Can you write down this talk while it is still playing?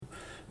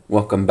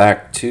Welcome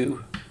back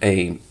to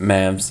a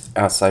Mavs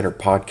Outsider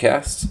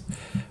podcast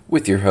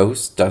with your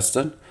host,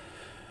 Dustin.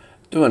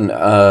 Doing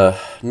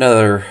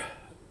another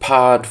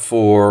pod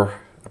for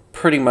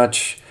pretty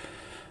much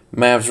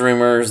Mavs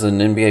rumors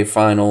and NBA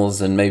Finals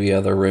and maybe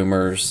other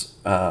rumors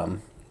going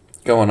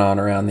on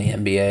around the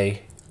NBA.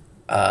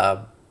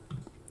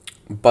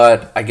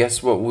 But I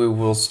guess what we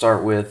will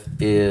start with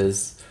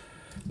is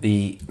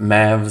the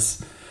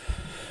Mavs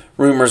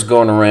rumors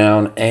going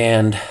around,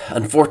 and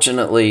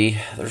unfortunately,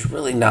 there's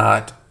really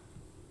not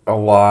a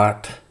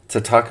lot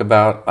to talk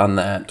about on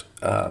that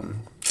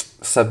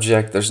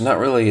subject. There's not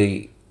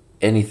really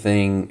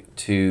anything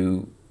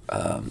to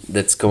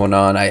that's going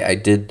on. I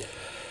did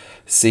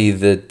see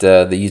that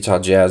the Utah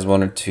Jazz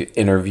wanted to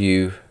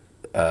interview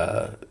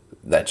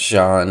that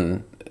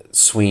Sean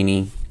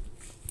Sweeney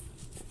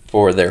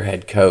for their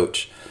head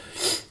coach.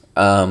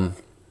 I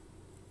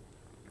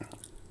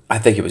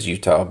think it was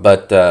Utah,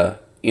 but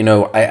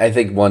I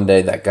think one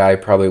day that guy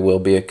probably will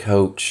be a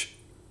coach.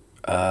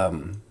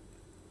 I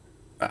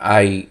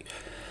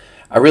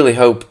really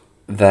hope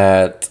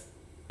that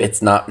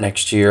it's not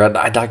next year.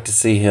 I'd like to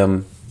see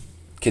him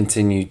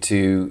continue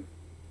to,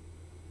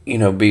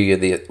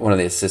 be one of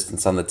the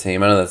assistants on the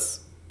team. I know that's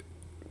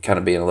kind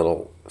of being a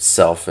little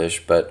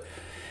selfish, but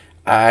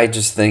I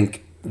just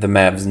think the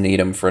Mavs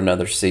need him for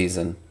another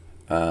season.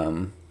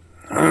 That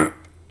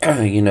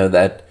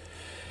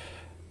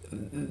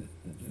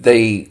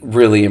they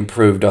really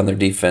improved on their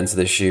defense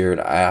this year.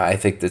 And I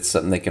think that's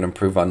something they can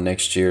improve on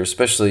next year,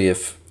 especially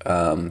if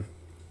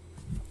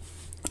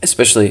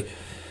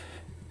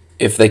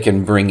they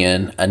can bring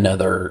in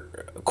another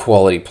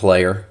quality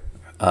player.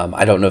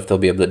 I don't know if they'll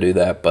be able to do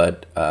that,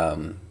 but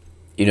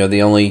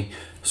the only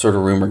sort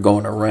of rumor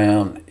going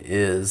around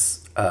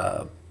is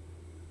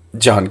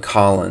John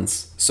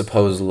Collins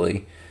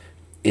supposedly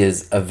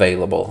is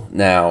available.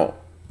 Now,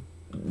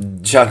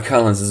 John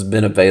Collins has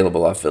been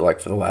available, I feel like,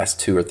 for the last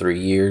 2 or 3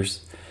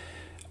 years,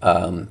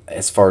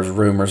 as far as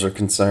rumors are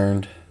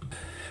concerned.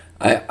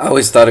 I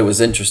always thought it was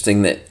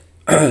interesting that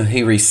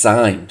he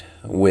re-signed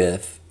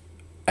with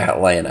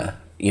Atlanta.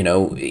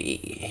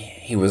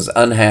 He was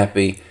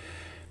unhappy,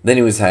 then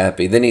he was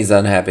happy, then he's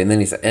unhappy, and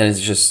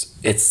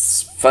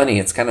it's funny.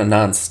 It's kind of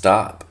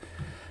nonstop.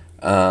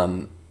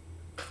 I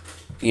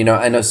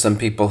know some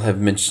people have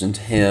mentioned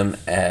him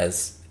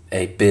as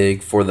a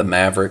big for the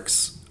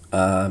Mavericks.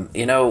 I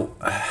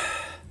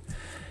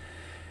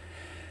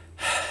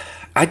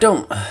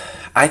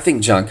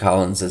think John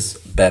Collins is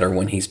better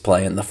when he's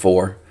playing the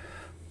 4.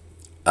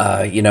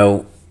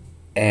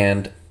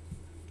 And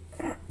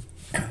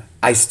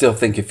I still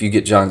think if you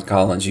get John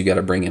Collins, you got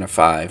to bring in a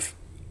 5.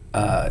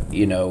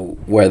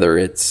 Whether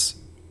it's,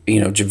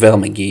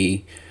 JaVale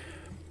McGee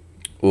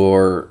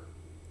or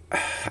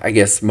I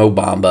guess Mo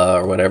Bamba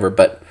or whatever.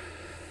 But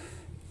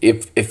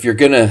if you're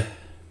gonna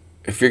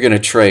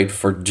trade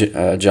for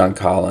John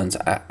Collins,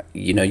 I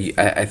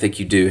think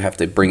you do have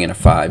to bring in a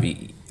 5.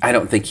 I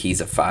don't think he's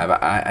a 5.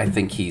 I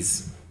think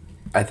he's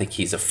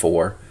a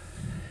 4,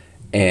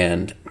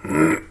 and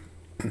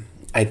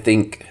I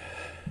think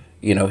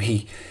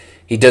he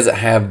doesn't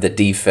have the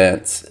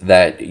defense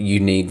that you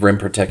need rim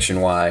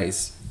protection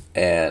wise,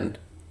 and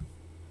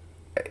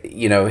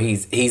he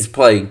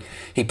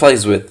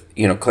plays with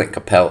Clint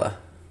Capella,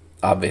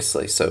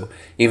 obviously. So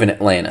even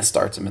Atlanta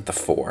starts him at the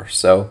 4.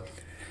 So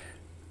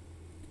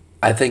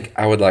I think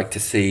I would like to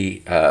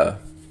see.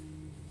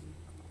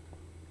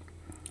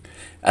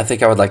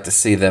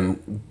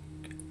 Them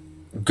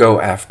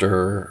go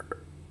after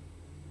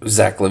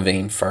Zach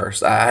LaVine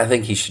first. I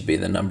think he should be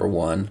the number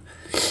 1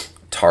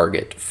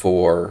 target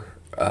for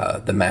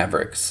the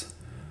Mavericks.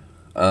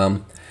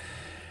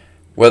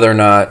 Whether or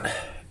not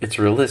it's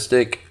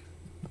realistic,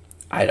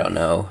 I don't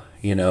know.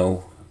 He's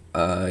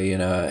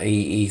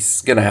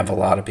gonna have a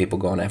lot of people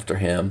going after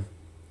him.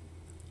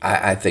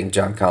 I think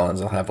John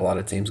Collins will have a lot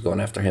of teams going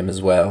after him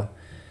as well.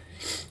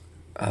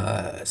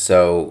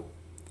 So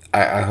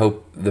I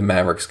hope the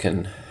Mavericks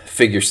can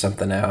figure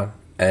something out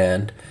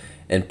and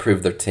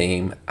improve their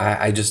team.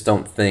 I just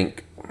don't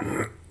think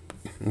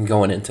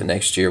going into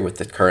next year with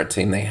the current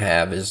team they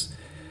have is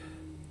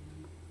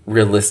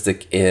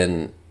realistic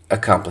in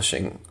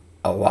accomplishing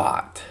a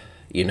lot.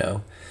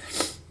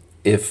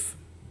 If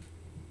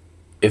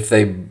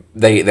they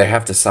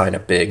have to sign a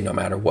big no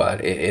matter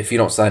what. If you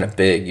don't sign a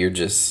big, you're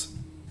just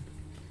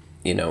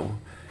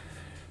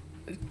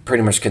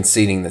pretty much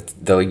conceding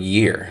the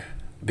year,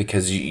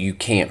 because you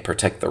can't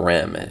protect the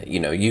rim.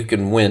 You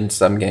can win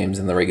some games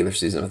in the regular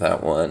season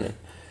without one.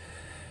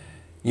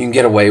 You can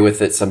get away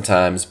with it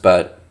sometimes,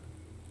 but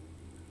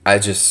I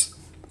just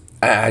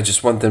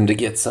want them to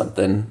get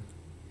something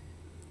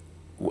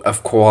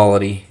of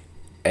quality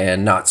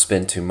and not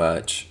spend too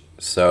much.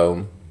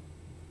 So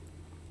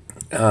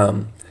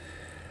I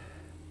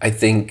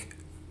think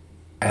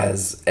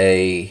as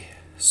a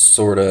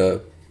sort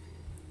of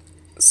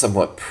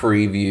somewhat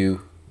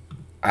preview,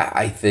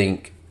 I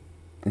think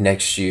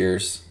next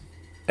year's,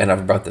 and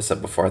I've brought this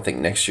up before, I think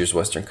next year's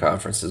Western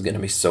Conference is going to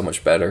be so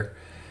much better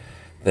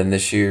than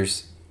this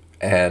year's.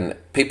 And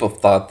people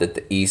thought that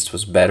the East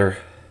was better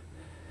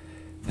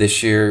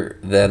this year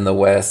than the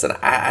West, and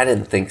I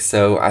didn't think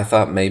so. I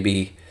thought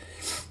maybe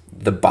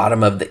the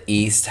bottom of the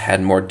East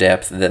had more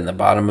depth than the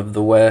bottom of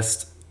the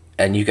West,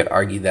 and you could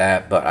argue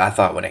that, but I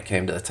thought when it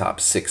came to the top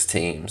six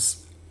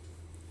teams,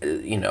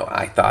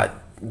 I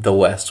thought the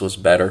West was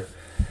better.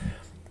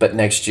 But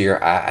next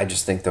year, I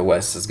just think the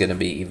West is going to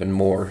be even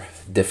more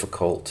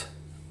difficult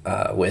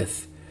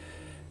with,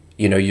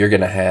 you're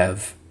going to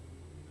have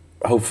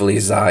hopefully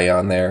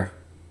Zion there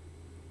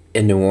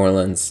in New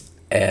Orleans,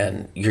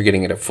 and you're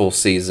getting a full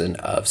season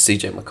of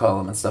CJ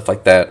McCollum and stuff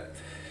like that.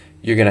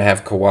 You're going to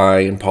have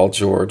Kawhi and Paul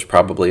George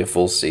probably a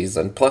full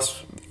season.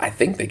 Plus, I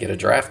think they get a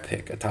draft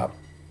pick, a top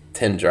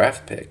 10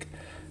 draft pick.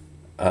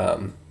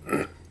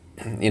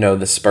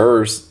 The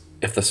Spurs,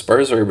 if the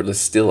Spurs are able to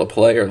steal a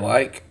player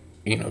like,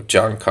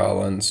 John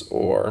Collins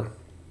or,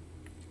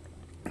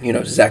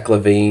 Zach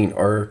LaVine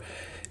or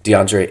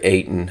DeAndre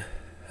Ayton,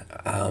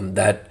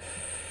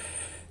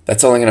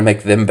 that's only going to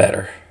make them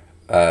better.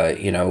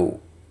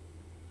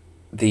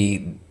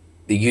 The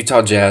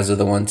Utah Jazz are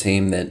the one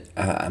team that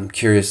I'm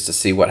curious to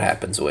see what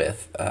happens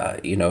with.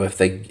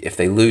 If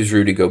they lose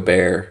Rudy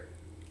Gobert,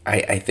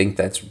 I think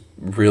that's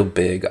real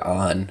big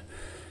on,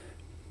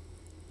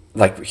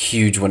 like,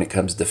 huge when it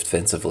comes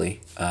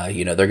defensively.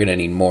 They're going to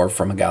need more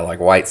from a guy like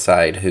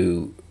Whiteside,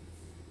 who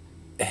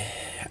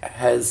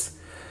has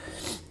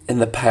in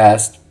the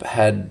past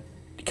had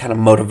kind of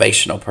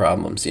motivational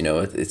problems.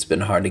 It's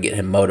been hard to get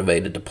him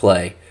motivated to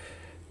play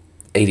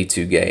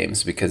 82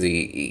 games because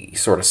he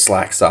sort of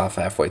slacks off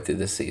halfway through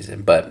the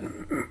season. But,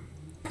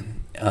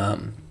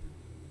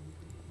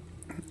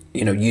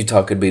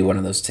 Utah could be one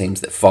of those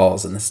teams that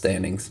falls in the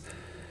standings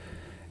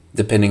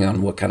depending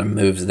on what kind of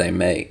moves they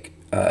make.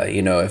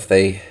 If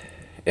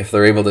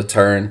they're able to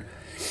turn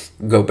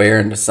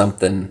Gobert into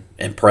something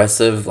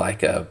impressive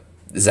like a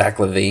Zach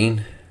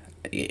LaVine,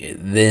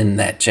 then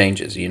that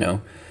changes.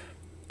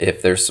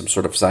 If there's some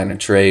sort of sign and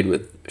trade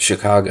with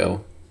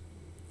Chicago,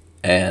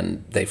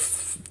 and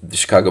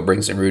Chicago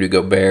brings in Rudy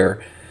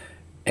Gobert,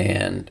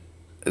 and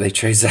they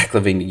trade Zach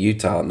LaVine to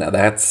Utah. Now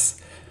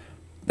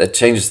that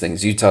changes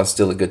things. Utah's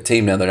still a good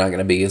team now. They're not going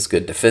to be as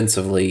good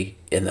defensively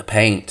in the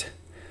paint,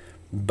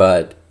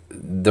 but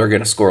they're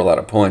going to score a lot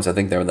of points. I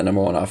think they were the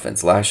number one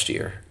offense last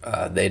year.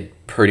 They'd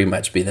pretty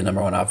much be the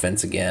number one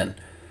offense again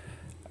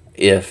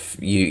if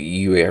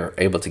you are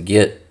able to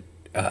get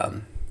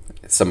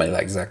somebody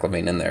like Zach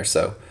LaVine in there.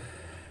 So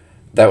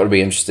that would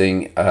be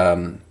interesting.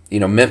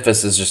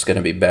 Memphis is just going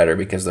to be better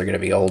because they're going to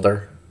be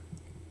older.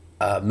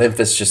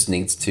 Memphis just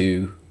needs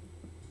to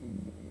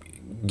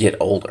get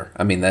older.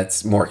 I mean,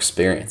 that's more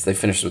experience. They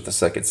finished with the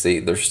second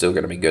seed. They're still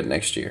going to be good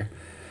next year.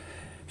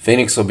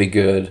 Phoenix will be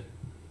good.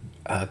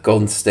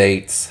 Golden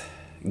State's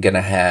going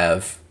to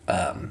have...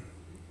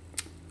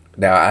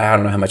 now, I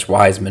don't know how much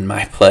Wiseman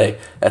might play.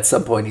 At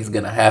some point, he's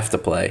going to have to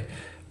play.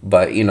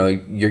 But,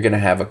 you're going to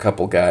have a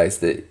couple guys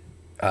that...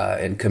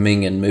 and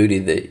Kuminga and Moody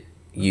that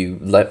you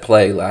let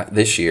play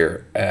this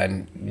year,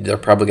 and they're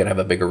probably going to have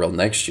a bigger role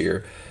next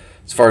year.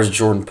 As far as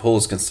Jordan Poole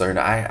is concerned,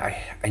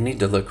 I need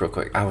to look real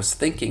quick. I was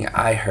thinking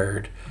I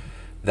heard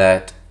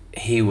that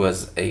he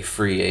was a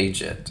free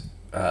agent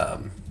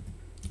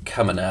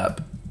coming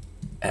up,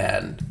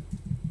 and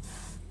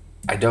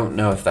I don't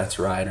know if that's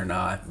right or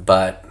not,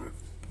 but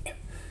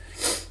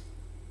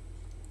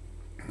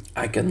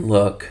I can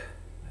look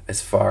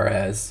as far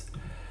as,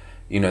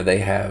 they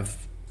have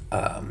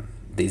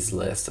these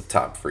lists of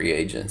top free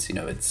agents.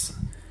 It's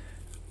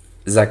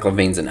Zach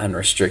LaVine's an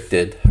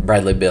unrestricted.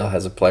 Bradley Beal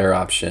has a player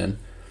option.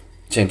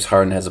 James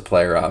Harden has a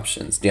player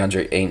option.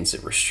 DeAndre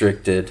Ayton's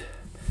restricted.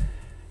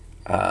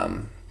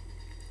 Jalen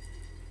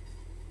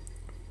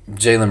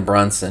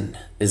Brunson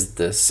is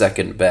the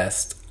second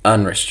best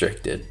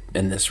unrestricted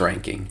in this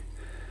ranking.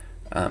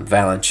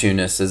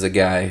 Valanciunas is a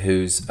guy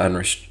who's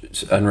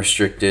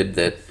unrestricted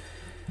that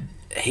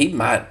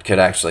could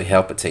actually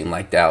help a team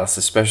like Dallas,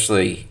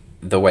 especially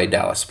the way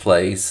Dallas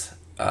plays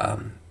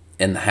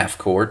in the half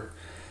court.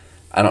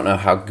 I don't know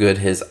how good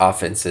his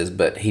offense is,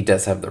 but he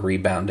does have the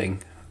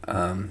rebounding.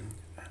 I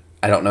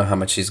don't know how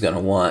much he's going to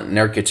want.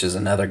 Nurkic is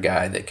another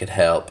guy that could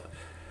help.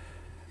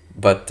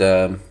 But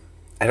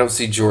I don't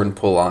see Jordan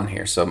Poole on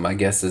here, so my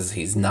guess is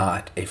he's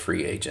not a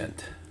free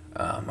agent.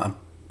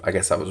 I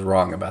guess I was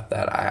wrong about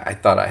that. I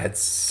thought I had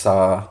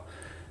saw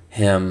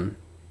him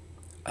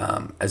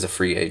as a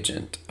free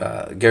agent.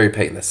 Gary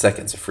Payton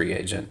II is a free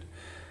agent.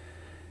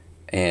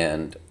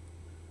 And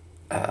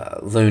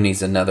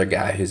Looney's another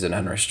guy who's an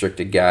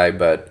unrestricted guy,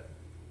 but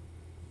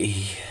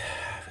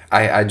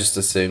I just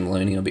assume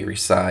Looney will be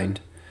re-signed.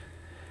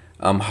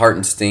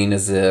 Hartenstein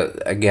is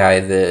a guy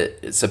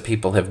that some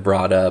people have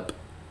brought up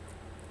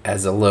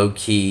as a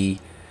low-key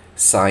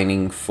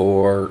signing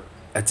for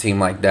a team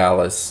like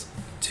Dallas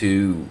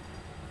to,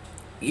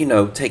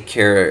 take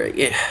care,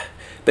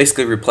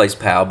 basically replace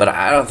Powell. But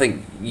I don't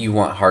think you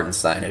want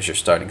Hartenstein as your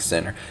starting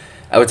center.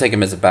 I would take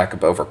him as a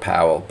backup over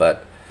Powell,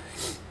 but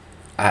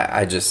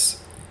I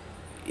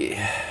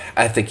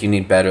think you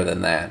need better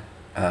than that.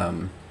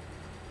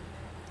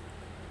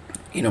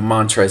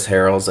 Montrezl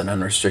Harrell's an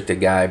unrestricted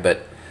guy,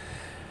 but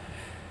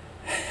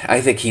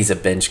I think he's a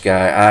bench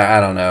guy. I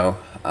don't know.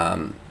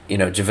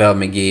 JaVale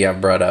McGee,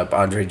 I've brought up.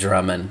 Andre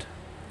Drummond,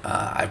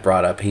 I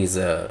brought up.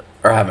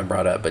 Or I haven't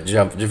brought up, but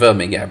JaVale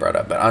McGee I brought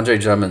up. But Andre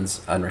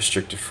Drummond's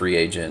unrestricted free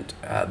agent.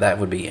 That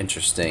would be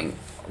interesting.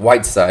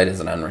 Whiteside is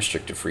an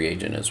unrestricted free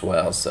agent as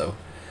well. So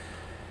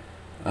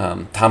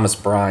Thomas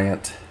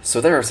Bryant.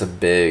 So there are some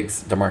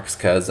bigs. DeMarcus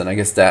Cousins. I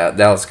guess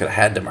Dallas could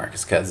have had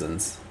DeMarcus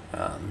Cousins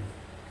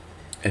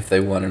if they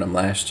wanted him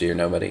last year.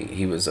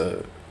 He was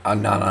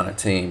not on a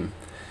team.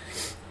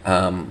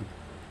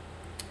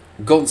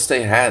 Golden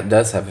State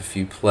does have a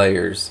few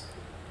players.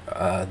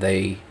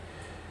 They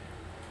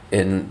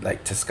in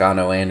like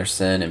Toscano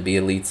Anderson and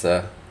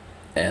Bielitsa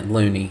and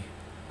Looney,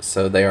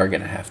 so they are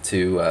going to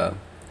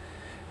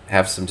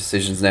have some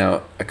decisions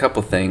now. A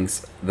couple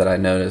things that I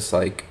noticed,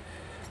 like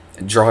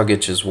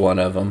Dragic is one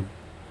of them,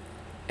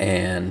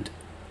 and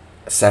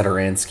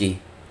Satoransky.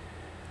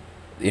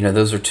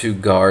 Those are two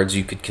guards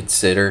you could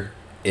consider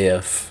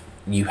if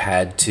you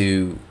had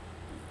to.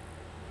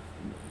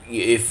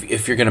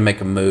 If you're going to make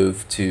a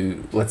move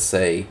to, let's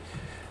say,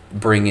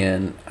 bring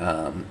in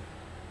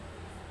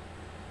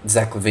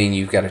Zach LaVine,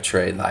 you've got to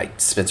trade like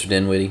Spencer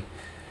Dinwiddie.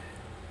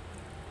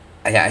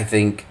 I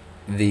think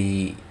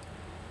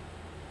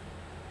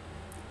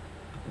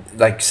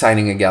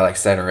signing a guy like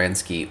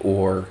Satoransky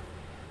or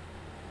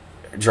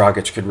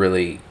Dragic could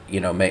really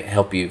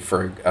help you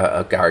for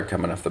a guard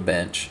coming off the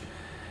bench,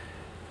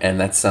 and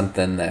that's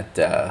something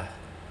that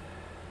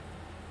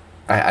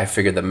I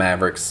figured the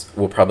Mavericks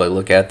will probably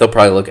look at. They'll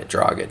probably look at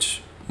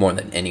Dragic more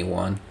than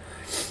anyone.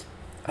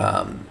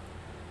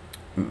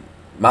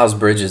 Miles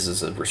Bridges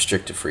is a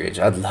restricted free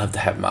agent. I'd love to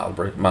have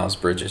Miles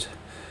Bridges.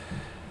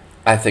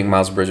 I think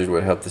Miles Bridges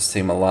would help this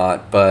team a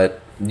lot, but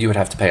you would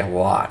have to pay a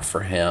lot for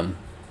him.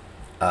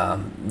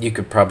 You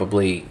could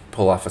probably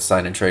pull off a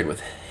sign and trade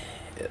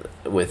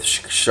with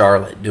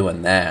Charlotte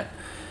doing that.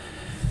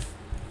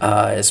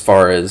 As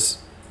far as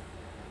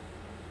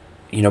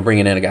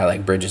bringing in a guy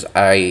like Bridges,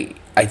 I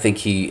think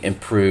he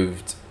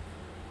improved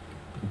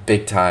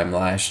big time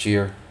last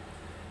year,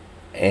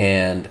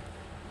 and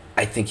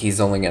I think he's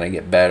only going to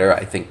get better.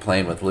 I think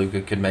playing with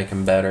Luka could make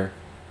him better.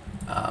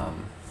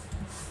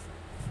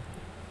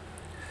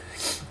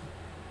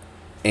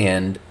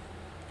 And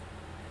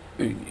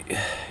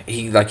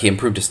he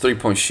improved his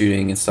 3-point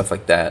shooting and stuff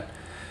like that.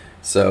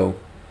 So,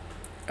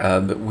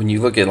 but when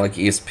you look at like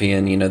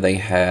ESPN, they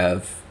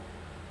have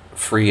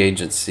free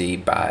agency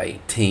by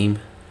team,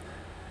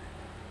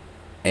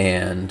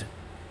 and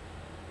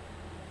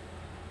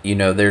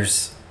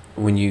there's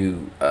when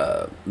you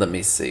let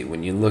me see,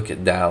 when you look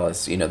at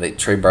Dallas,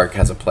 Trey Burke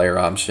has a player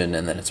option,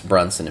 and then it's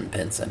Brunson and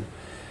Pinson.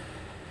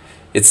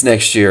 It's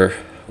next year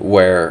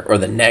or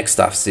the next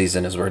off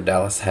season is where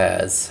Dallas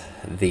has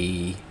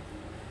the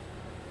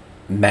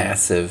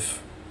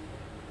massive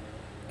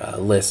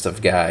list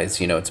of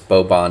guys. It's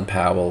Boban,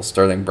 Powell,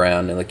 Sterling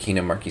Brown,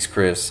 Ntilikina, Marquise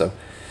Chris. So,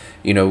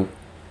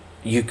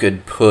 you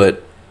could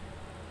put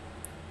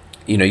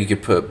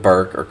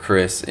Burke or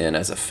Chris in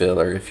as a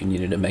filler if you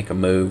needed to make a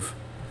move.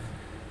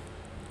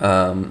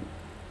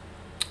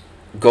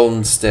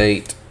 Golden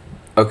State.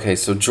 Okay,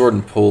 so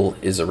Jordan Poole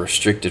is a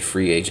restricted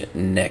free agent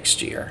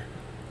next year.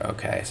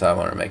 Okay, so I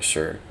want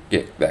to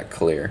get that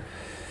clear.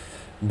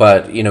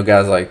 But,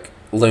 guys like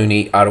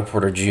Looney, Otto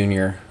Porter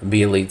Jr.,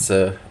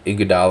 Bielitsa,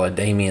 Iguodala,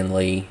 Damian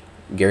Lee,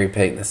 Gary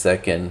Payton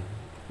II,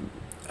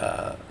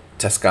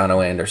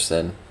 Toscano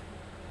Anderson,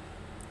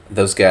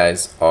 those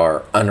guys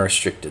are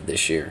unrestricted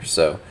this year.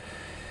 So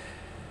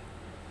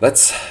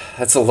that's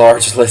a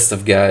large list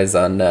of guys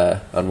on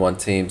one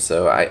team.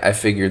 So I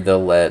figured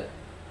they'll let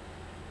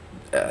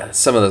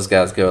some of those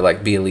guys go,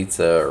 like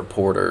Bielitsa or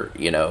Porter,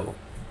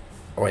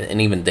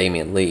 and even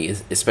Damian Lee,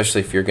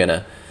 especially if you're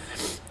gonna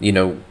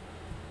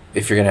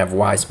have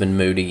Wiseman,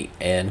 Moody,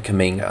 and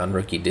Kuminga on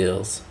rookie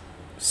deals.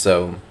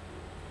 So,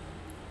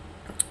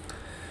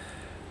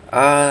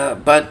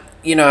 but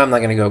I'm not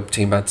gonna go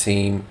team by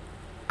team.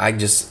 I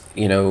just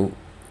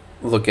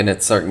looking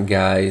at certain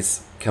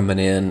guys coming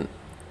in,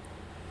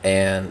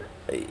 and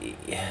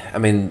I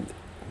mean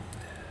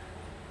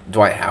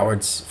Dwight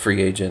Howard's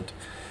free agent.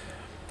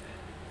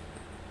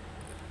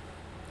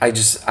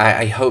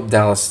 I hope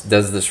Dallas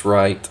does this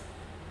right.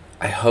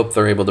 I hope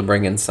they're able to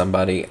bring in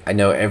somebody. I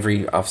know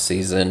every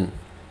offseason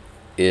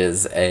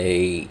is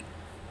a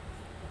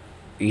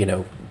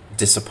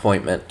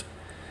disappointment,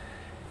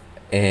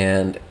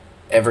 and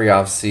every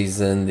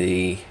offseason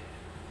the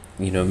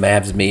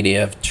Mavs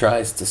media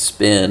tries to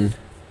spin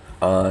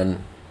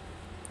on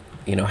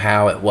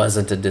how it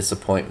wasn't a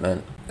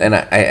disappointment, and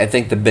I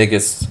think the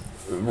biggest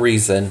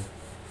reason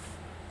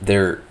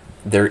there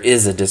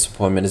is a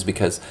disappointment is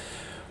because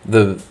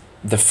the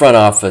front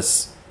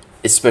office,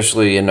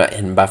 especially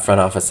and by front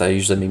office I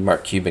usually mean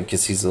Mark Cuban,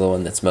 because he's the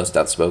one that's most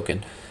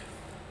outspoken.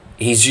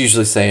 He's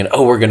usually saying,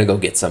 "Oh, we're gonna go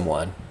get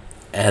someone,"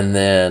 and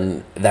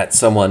then that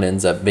someone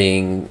ends up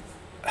being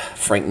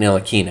Frank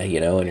Ntilikina,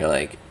 and you're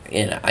like,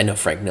 I know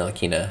Frank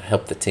Ntilikina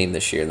helped the team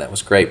this year, and that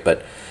was great,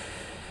 but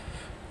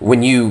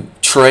when you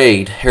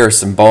trade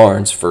Harrison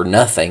Barnes for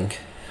nothing,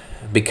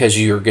 because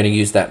you're going to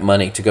use that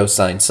money to go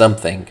sign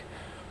something,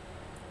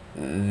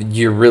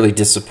 you're really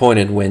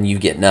disappointed when you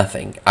get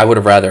nothing. I would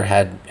have rather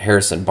had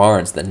Harrison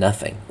Barnes than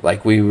nothing.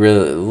 Like, we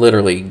really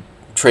literally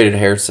traded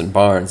Harrison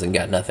Barnes and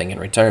got nothing in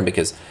return,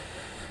 because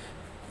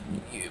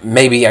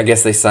maybe, I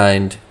guess, they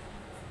signed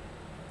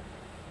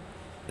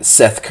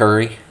Seth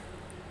Curry,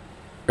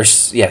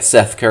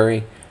 Seth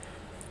Curry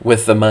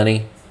with the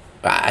money.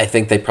 I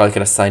think they probably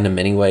could have signed him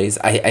anyways.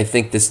 I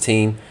think this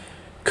team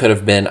could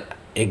have been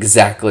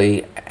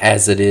exactly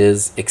as it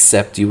is,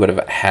 except you would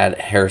have had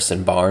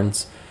Harrison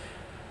Barnes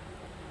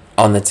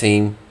on the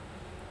team,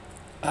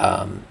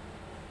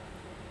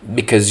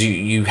 because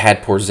you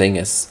had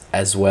Porzingis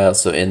as well.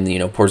 So,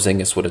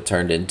 Porzingis would have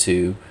turned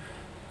into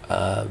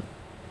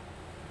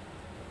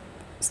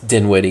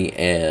Dinwiddie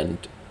and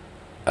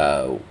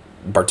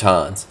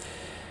Bertans,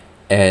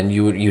 and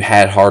you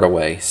had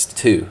Hardaway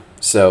too.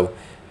 So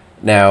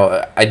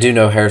now I do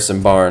know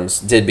Harrison Barnes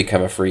did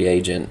become a free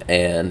agent,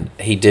 and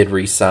he did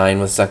re-sign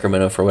with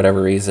Sacramento for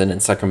whatever reason,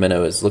 and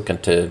Sacramento is looking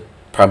to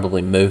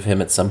probably move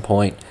him at some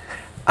point.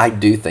 I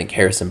do think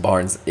Harrison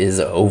Barnes is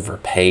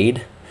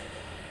overpaid.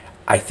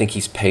 I think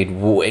he's paid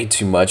way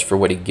too much for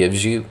what he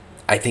gives you.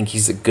 I think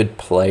he's a good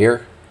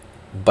player,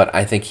 but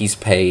I think he's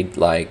paid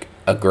like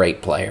a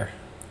great player.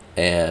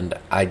 And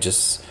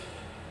he's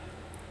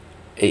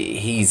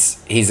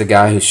a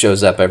guy who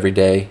shows up every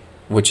day,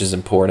 which is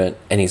important,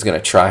 and he's going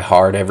to try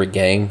hard every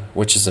game,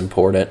 which is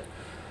important.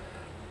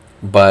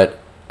 But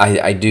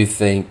I do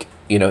think,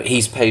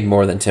 he's paid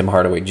more than Tim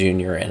Hardaway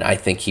Jr., and I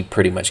think he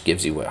pretty much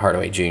gives you what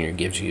Hardaway Jr.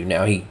 gives you.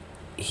 Now,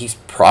 he's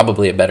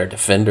probably a better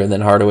defender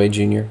than Hardaway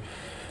Jr.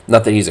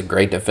 Not that he's a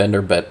great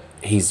defender, but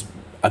he's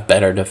a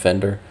better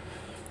defender.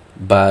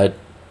 But,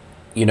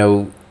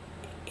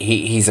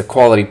 he's a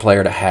quality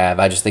player to have.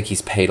 I just think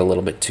he's paid a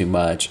little bit too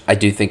much. I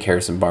do think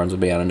Harrison Barnes will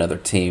be on another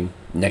team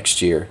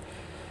next year,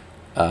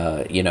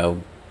 and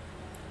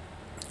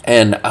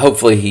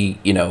hopefully he,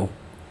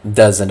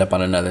 does end up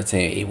on another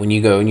team. When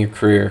you go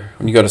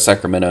to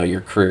Sacramento, your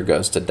career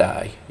goes to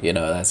die.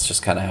 That's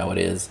just kind of how it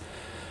is.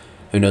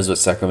 Who knows what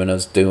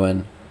Sacramento's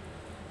doing?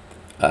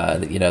 I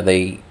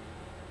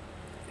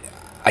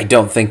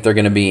don't think they're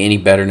going to be any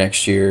better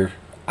next year.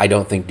 I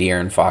don't think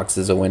De'Aaron Fox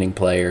is a winning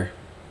player,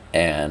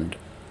 and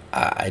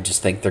I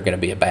just think they're going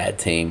to be a bad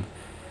team.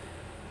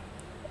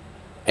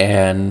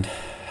 And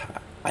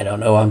I don't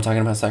know why I'm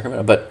talking about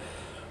Sacramento, but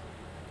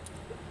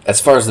as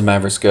far as the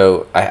Mavericks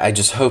go, I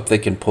just hope they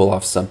can pull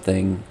off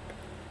something.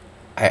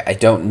 I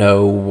don't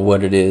know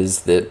what it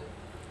is that...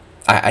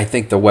 I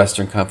think the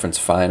Western Conference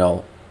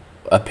Final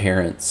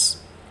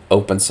appearance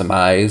opened some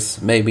eyes,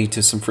 maybe,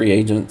 to some free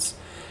agents.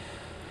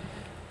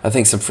 I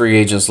think some free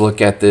agents look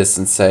at this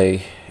and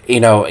say,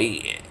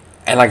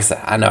 and like I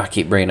said, I know I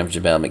keep bringing up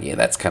JaVale McGee.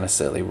 That's kind of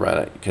silly,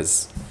 right?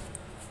 Because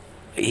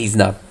he's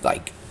not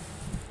like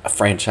a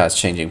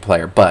franchise-changing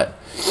player. But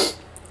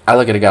I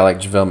look at a guy like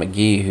JaVale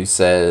McGee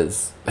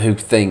who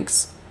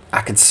thinks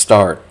I could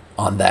start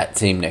on that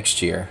team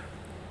next year.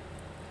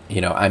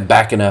 I'm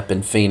backing up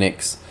in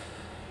Phoenix.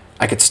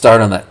 I could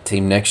start on that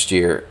team next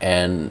year,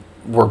 and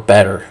we're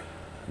better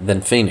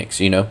than Phoenix.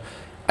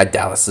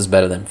 Dallas is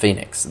better than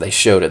Phoenix. They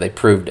showed it. They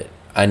proved it.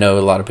 I know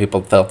a lot of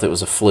people felt it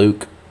was a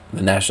fluke.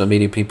 The national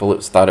media people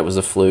thought it was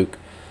a fluke.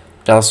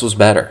 Dallas was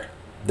better.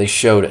 They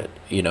showed it.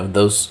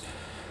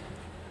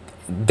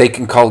 They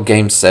can call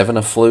Game 7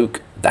 a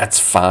fluke. That's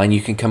fine.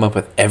 You can come up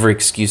with every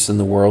excuse in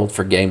the world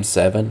for Game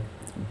 7.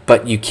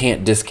 But you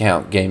can't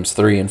discount Games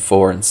 3 and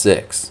 4 and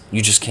 6.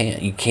 You just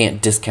can't. You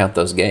can't discount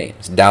those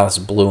games. Dallas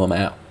blew them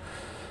out.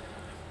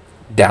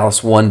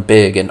 Dallas won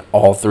big in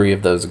all 3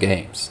 of those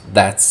games.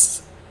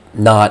 That's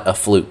not a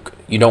fluke.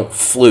 You don't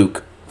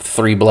fluke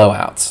 3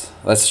 blowouts.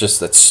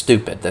 That's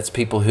stupid. That's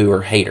people who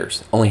are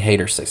haters. Only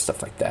haters say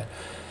stuff like that.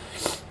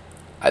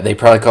 They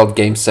probably called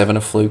Game 7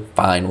 a fluke.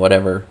 Fine,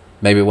 whatever.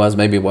 Maybe it was,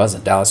 maybe it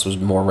wasn't. Dallas was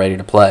more ready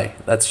to play.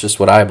 That's just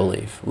what I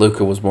believe.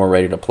 Luka was more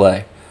ready to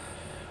play.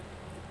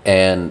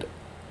 And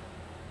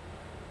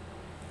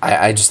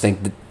I just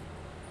think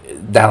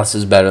that Dallas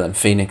is better than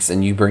Phoenix,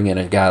 and you bring in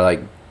a guy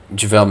like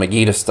JaVale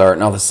McGee to start,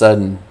 and all of a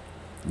sudden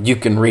you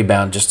can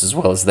rebound just as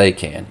well as they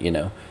can,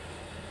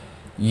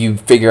 You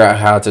figure out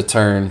how to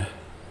turn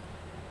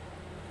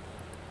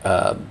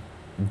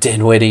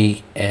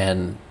Dinwiddie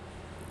and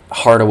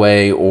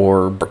Hardaway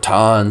or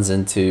Bertans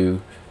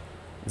into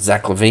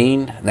Zach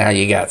LaVine. Now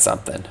you got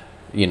something,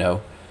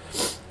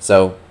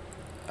 So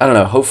I don't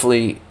know.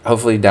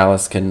 Hopefully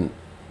Dallas can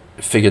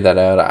figure that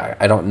out.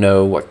 I don't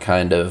know what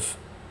kind of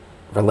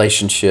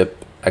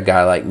relationship a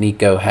guy like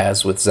Nico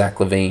has with Zach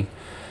LaVine.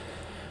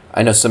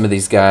 I know some of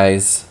these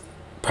guys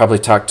probably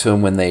talked to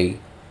him when they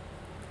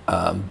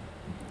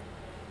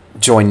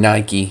joined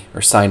Nike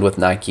or signed with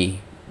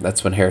Nike.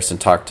 That's when Harrison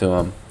talked to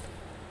him.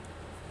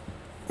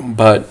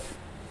 But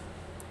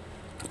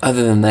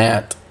other than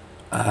that,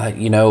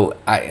 to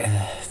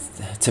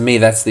me,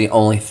 that's the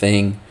only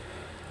thing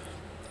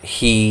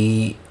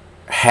he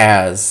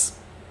has,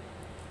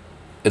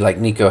 like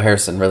Nico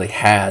Harrison really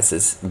has,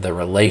 is the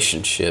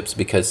relationships,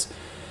 because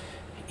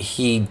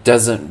he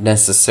doesn't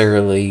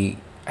necessarily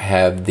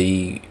have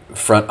the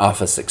front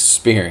office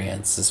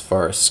experience as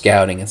far as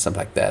scouting and stuff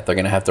like that. They're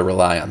going to have to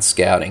rely on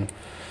scouting.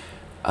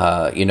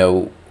 You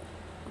know,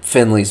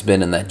 Finley's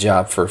been in that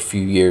job for a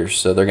few years,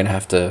 so they're going to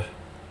have to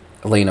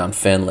lean on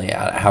Finley.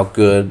 How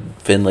good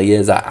Finley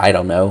is, I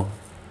don't know.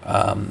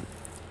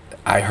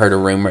 I heard a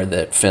rumor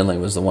that Finley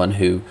was the one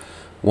who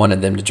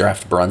wanted them to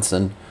draft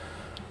Brunson.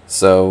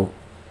 So,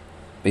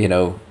 you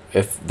know,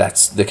 if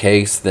that's the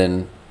case,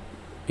 then,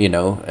 you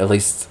know, at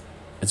least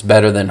it's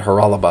better than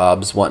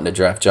Haralabobs wanting to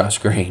draft Josh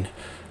Green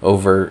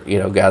over, you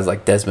know, guys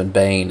like Desmond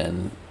Bain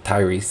and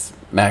Tyrese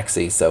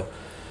Maxey. So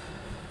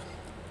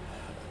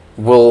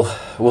we'll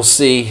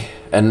see.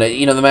 And,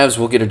 you know, the Mavs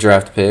will get a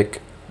draft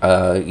pick.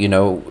 You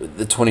know,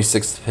 the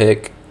 26th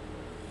pick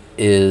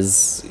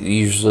is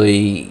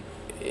usually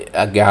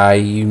a guy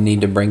you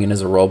need to bring in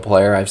as a role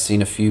player. I've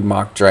seen a few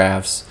mock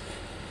drafts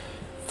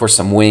for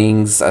some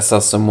wings. I saw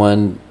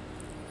someone,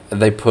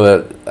 they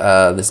put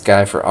this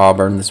guy for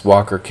Auburn, this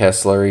Walker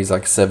Kessler. He's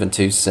like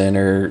 7'2"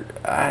 center.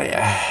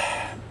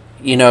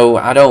 You know,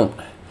 I don't,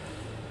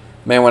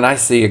 man, when I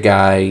see a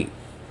guy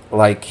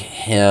like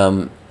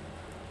him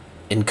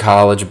in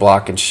college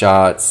blocking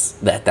shots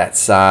that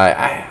size,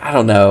 I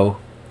don't know.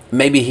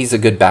 Maybe he's a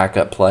good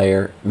backup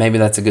player. Maybe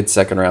that's a good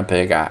second round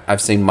pick.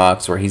 I've seen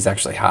mocks where he's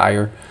actually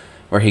higher,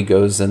 where he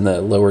goes in the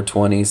lower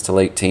 20s to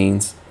late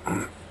teens.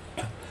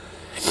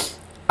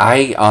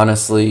 I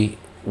honestly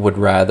would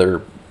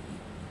rather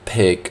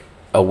pick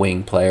a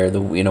wing player.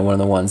 You know, one of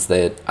the ones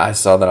that I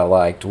saw that I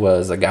liked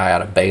was a guy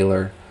out of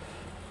Baylor.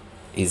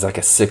 He's like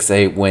a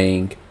 6'8"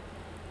 wing.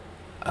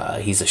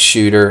 He's a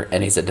shooter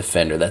and he's a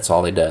defender. That's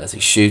all he does.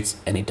 He shoots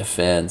and he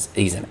defends.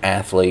 He's an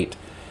athlete.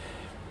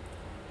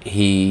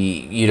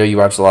 You know, you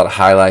watch a lot of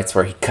highlights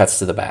where he cuts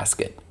to the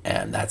basket,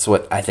 and that's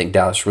what I think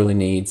Dallas really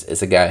needs,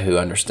 is a guy who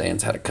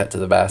understands how to cut to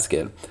the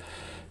basket.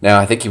 Now,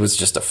 I think he was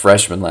just a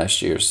freshman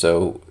last year,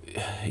 so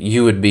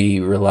you would be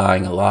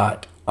relying a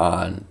lot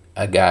on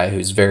a guy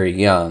who's very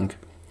young,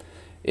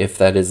 if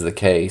that is the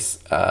case,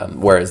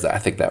 whereas I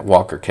think that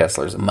Walker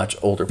Kessler is a much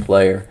older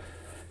player.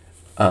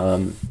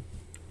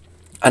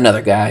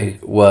 Another guy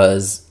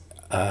was,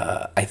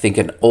 I think,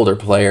 an older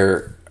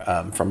player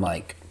from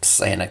like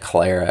Santa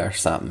Clara or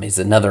something. He's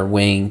another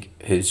wing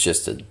who's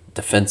just a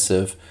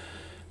defensive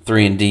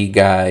 3-and-D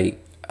guy.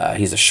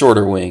 He's a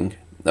shorter wing.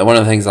 One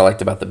of the things I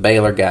liked about the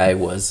Baylor guy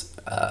was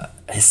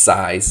his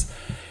size.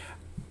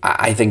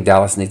 I think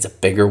Dallas needs a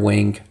bigger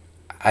wing.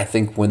 I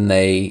think when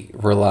they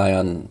rely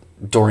on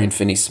Dorian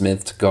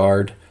Finney-Smith to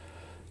guard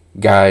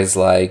guys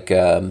like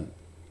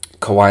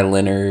Kawhi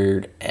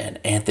Leonard and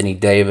Anthony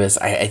Davis,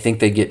 I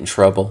think they get in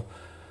trouble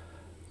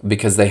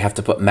because they have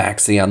to put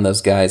Maxey on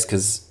those guys,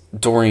 because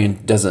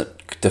Dorian doesn't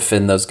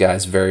defend those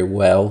guys very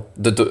well.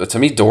 To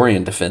me,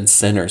 Dorian defends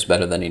centers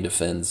better than he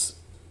defends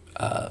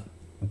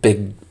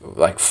big,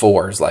 like,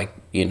 fours, like,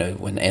 you know,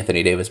 when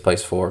Anthony Davis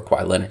plays four,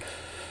 Kawhi Leonard.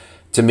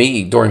 To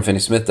me, Dorian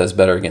Finney-Smith does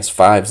better against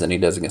fives than he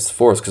does against the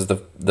fours, because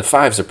the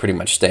fives are pretty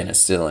much standing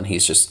still and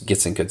he's just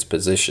gets in good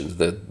positions.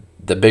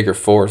 The bigger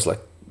fours,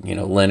 like, you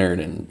know, Leonard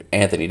and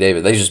Anthony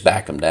Davis, they just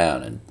back him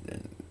down,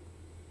 and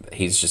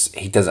he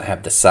doesn't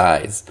have the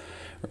size.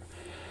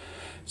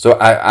 So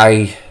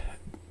I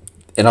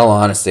in all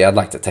honesty, I'd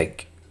like to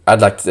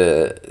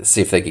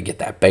see if they could get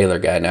that Baylor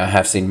guy. Now, I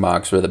have seen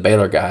mocks where the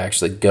Baylor guy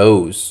actually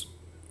goes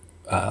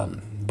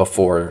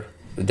before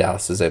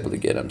Dallas is able to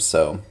get him.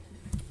 So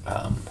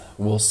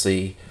we'll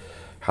see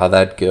how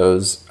that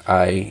goes.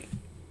 Like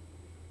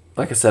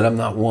I said, I'm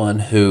not one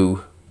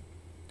who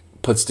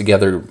puts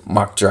together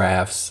mock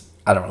drafts.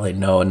 I don't really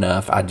know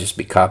enough. I'd just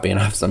be copying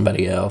off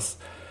somebody else.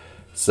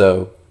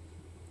 So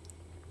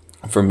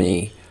for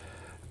me,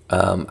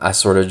 I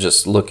sort of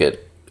just look at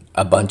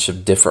a bunch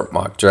of different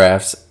mock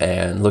drafts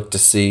and look to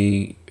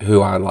see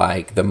who I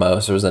like the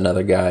most. There was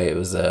another guy. It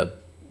was a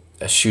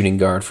shooting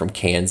guard from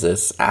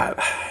Kansas.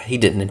 He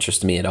didn't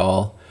interest me at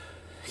all.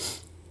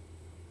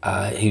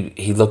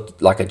 He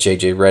looked like a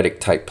J.J. Redick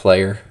type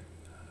player.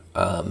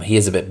 He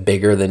is a bit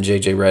bigger than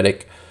J.J.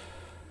 Redick.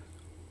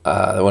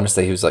 I want to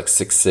say he was like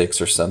 6'6"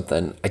 or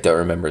something. I don't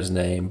remember his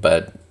name,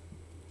 but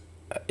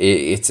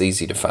it's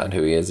easy to find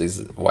who he is. He's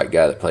a white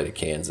guy that played at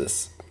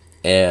Kansas.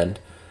 And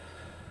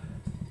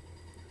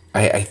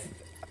I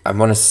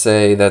want to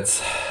say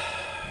that's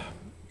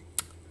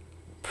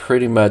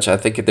pretty much. I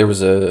think there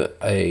was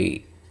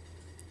a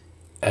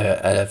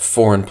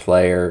foreign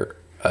player,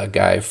 a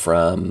guy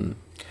from,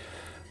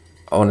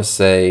 I want to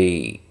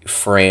say,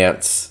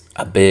 France,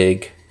 a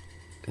big,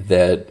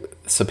 that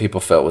some people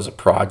felt was a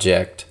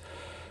project.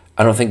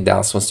 I don't think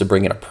Dallas wants to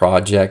bring in a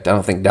project. I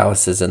don't think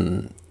Dallas is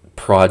in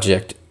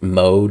project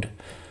mode,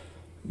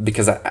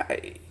 because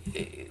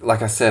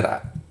like I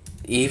said,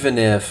 even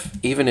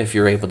if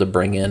you're able to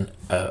bring in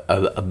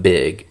a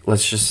big,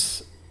 let's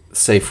just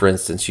say, for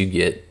instance, you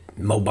get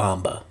Mo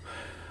Bamba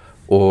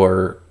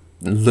or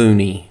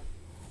Looney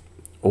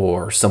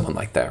or someone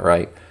like that,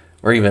 right?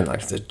 Or even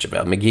like the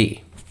JaVale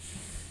McGee.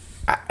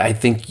 I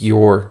think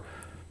you're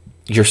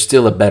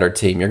still a better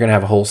team. You're gonna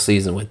have a whole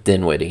season with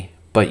Dinwiddie,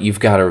 but you've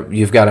got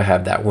to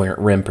have that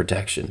rim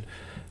protection.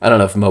 I don't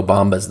know if Mo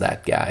Bamba's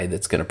that guy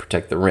that's going to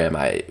protect the rim.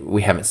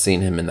 We haven't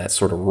seen him in that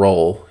sort of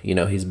role.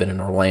 He's been in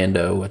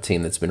Orlando, a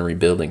team that's been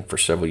rebuilding for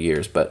several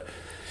years. But,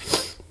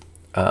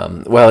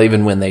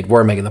 even when they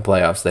were making the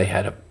playoffs, they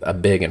had a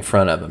big in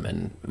front of him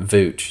and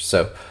Vooch.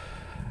 So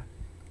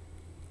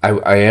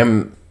I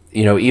am,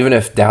 even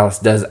if Dallas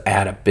does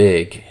add a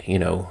big,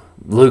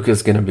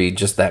 Luka's going to be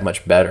just that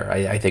much better.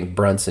 I think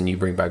Brunson, you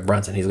bring back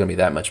Brunson, he's going to be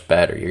that much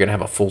better. You're going to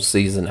have a full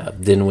season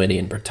of Dinwiddie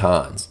and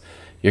Bertans.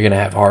 You're going to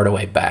have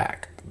Hardaway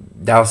back.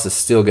 Dallas is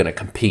still going to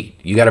compete.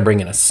 You got to bring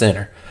in a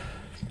center.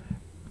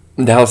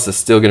 Dallas is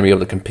still going to be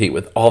able to compete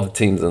with all the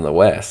teams in the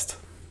West.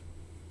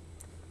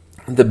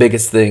 The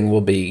biggest thing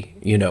will be,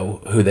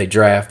 who they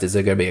draft. Is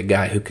there going to be a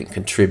guy who can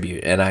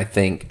contribute? And I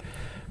think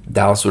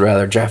Dallas would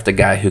rather draft a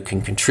guy who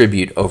can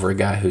contribute over a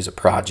guy who's a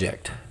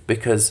project,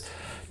 because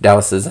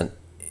Dallas isn't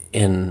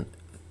in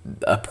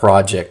a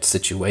project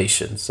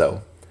situation.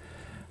 So,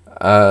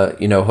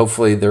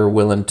 hopefully they're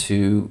willing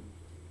to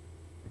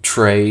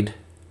trade.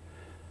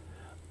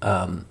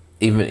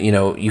 Even,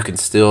 you can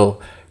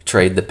still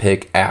trade the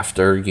pick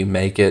after you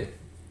make it.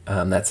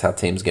 That's how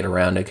teams get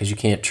around it, because you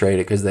can't trade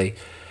it because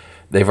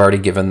they've already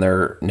given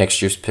their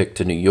next year's pick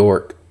to New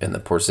York in the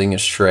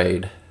Porzingis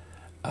trade.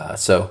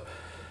 So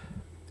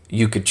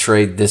you could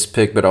trade this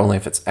pick, but only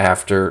if it's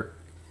after.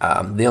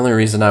 The only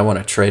reason I want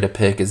to trade a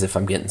pick is if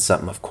I'm getting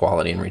something of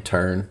quality in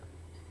return,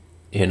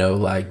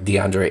 like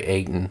DeAndre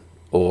Ayton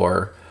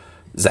or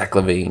Zach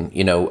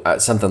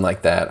LaVine, something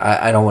like that.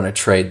 I don't want to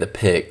trade the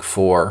pick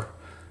for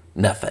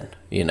nothing.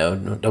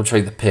 Don't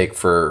trade the pick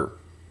for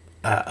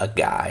a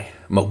guy,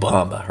 Mo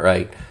Bamba,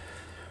 right?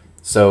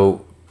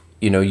 So,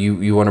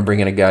 you want to bring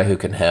in a guy who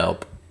can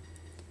help,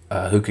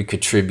 who could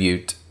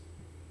contribute,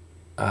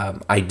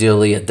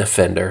 ideally a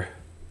defender.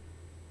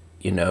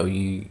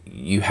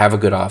 You have a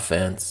good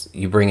offense.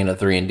 You bring in a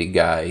 3-and-D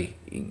guy.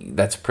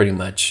 That's pretty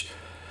much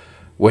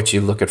what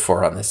you're looking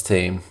for on this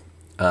team.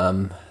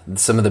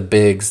 Some of the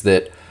bigs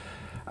that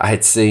I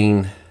had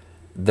seen,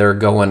 they're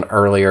going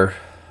earlier,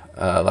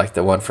 like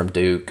the one from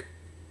Duke.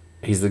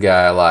 He's the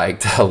guy I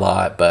liked a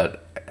lot, but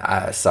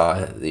I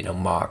saw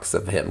mocks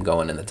of him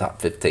going in the top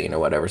 15 or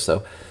whatever.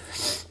 So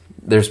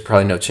there's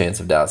probably no chance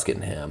of Dallas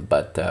getting him.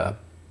 But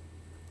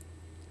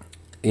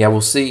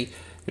we'll see.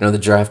 The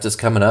draft is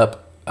coming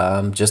up.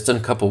 Just in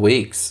a couple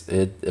weeks.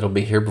 It'll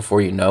be here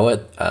before you know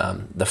it.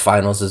 The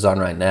finals is on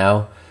right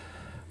now.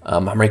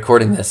 I'm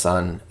recording this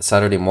on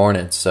Saturday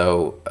morning,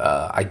 so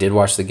I did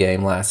watch the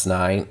game last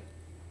night.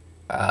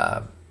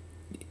 The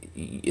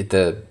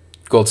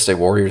Golden State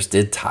Warriors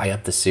did tie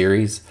up the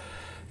series.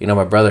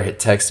 My brother had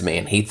texted me,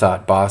 and he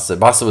thought Boston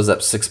was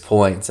up 6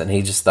 points, and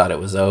he just thought it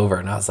was over.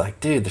 And I was like,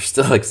 dude, there's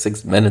still like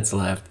 6 minutes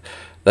left.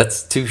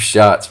 That's 2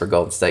 shots for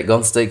Golden State.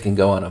 Golden State can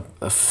go on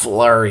a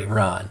flurry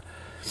run.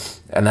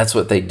 And that's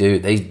what they do.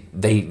 They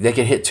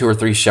can hit 2 or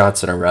 3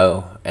 shots in a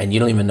row, and you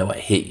don't even know what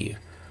hit you.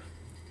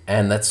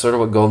 And that's sort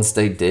of what Golden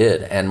State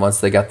did. And once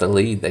they got the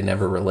lead, they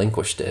never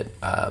relinquished it.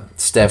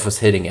 Steph was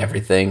hitting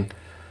everything.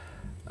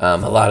 A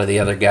lot of the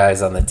other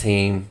guys on the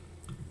team,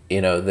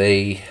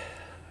 they,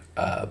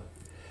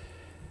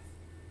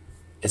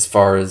 as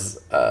far as,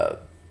 let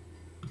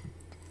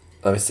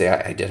me see,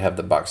 I did have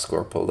the box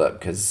score pulled up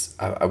because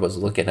I was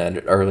looking at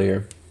it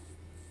earlier.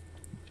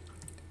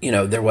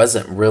 There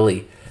wasn't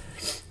really...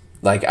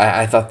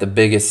 I thought the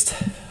biggest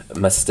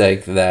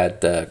mistake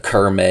that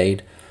Kerr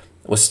made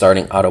was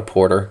starting Otto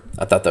Porter.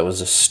 I thought that was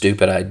a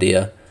stupid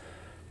idea.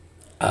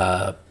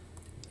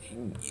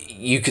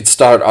 You could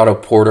start Otto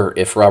Porter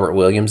if Robert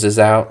Williams is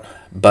out,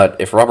 but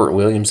if Robert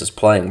Williams is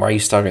playing, why are you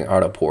starting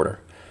Otto Porter?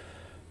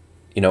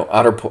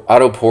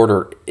 Otto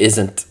Porter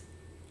isn't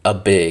a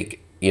big,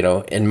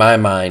 in my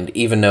mind,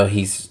 even though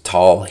he's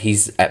tall,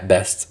 he's at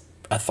best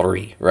a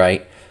 3,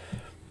 right?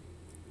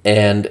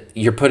 And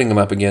you're putting him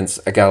up against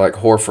a guy like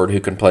Horford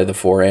who can play the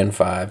 4 and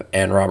 5,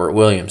 and Robert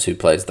Williams who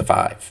plays the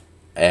 5.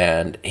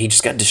 And he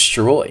just got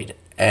destroyed.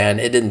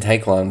 And it didn't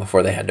take long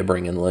before they had to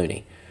bring in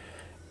Looney.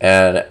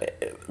 And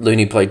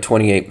Looney played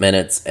 28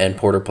 minutes, and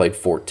Porter played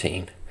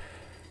 14.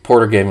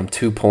 Porter gave him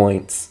 2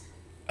 points.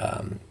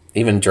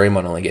 Even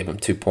Draymond only gave him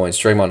 2 points.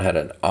 Draymond had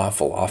an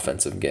awful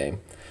offensive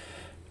game.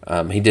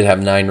 He did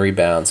have 9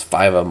 rebounds,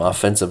 5 of them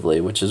offensively,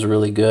 which is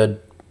really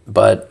good.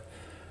 But...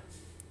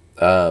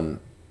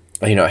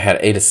 had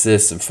 8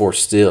 assists and 4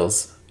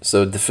 steals.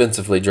 So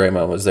defensively,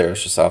 Draymond was there.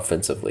 It's just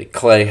offensively.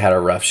 Clay had a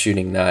rough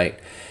shooting night.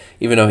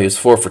 Even though he was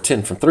 4 for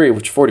 10 from 3,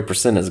 which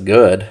 40% is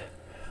good,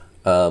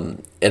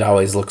 it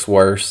always looks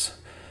worse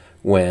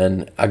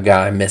when a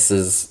guy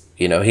misses,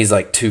 he's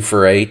like 2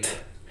 for 8,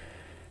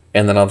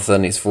 and then all of a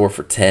sudden he's 4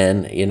 for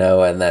 10,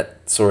 and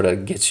that sort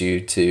of gets you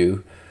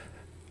to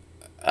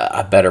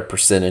a better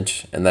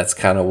percentage. And that's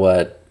kind of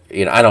what,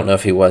 I don't know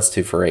if he was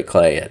 2 for 8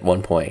 Clay at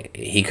one point.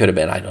 He could have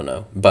been, I don't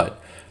know.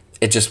 But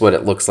it's just what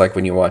it looks like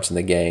when you're watching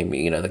the game.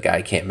 The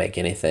guy can't make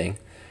anything.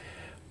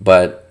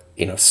 But,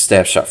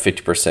 Steph shot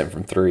 50%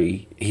 from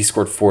 3. He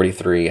scored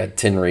 43, had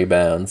 10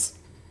 rebounds.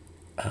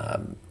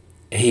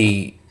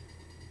 He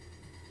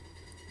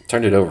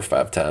turned it over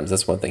 5 times.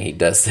 That's one thing he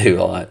does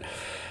do a lot.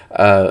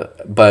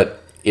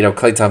 But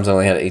Klay Thompson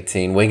only had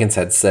 18. Wiggins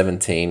had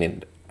 17,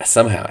 and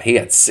somehow he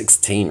had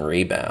 16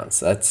 rebounds.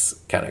 That's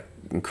kind of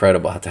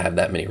incredible to have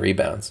that many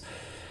rebounds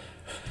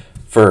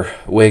for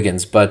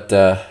Wiggins. But,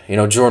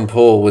 Jordan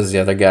Poole was the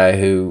other guy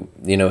who,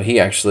 he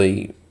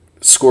actually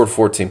scored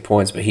 14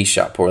 points, but he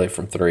shot poorly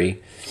from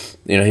three.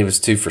 He was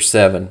 2 for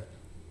 7.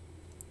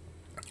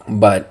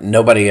 But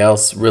nobody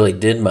else really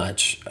did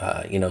much.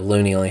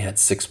 Looney only had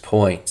 6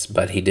 points,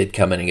 but he did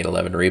come in and get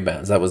 11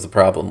 rebounds. That was the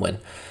problem when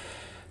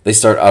they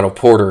start Otto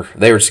Porter.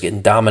 They were just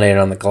getting dominated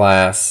on the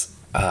glass.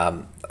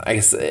 I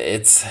guess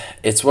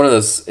it's one of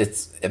those.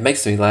 It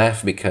makes me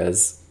laugh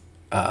because,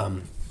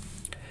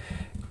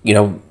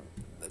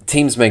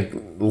 teams make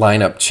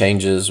lineup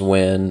changes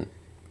when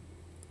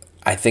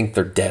I think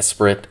they're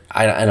desperate.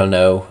 I don't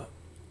know.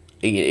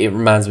 It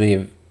reminds me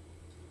of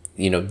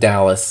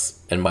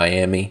Dallas and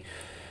Miami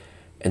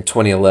in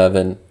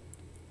 2011.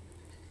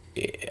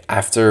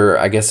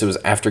 I guess it was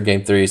after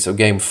Game 3, so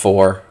Game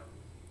 4.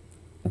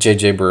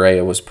 J.J.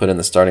 Barea was put in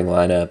the starting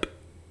lineup,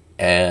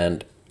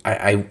 and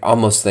I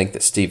almost think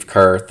that Steve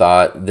Kerr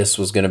thought this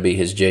was going to be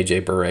his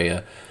J.J.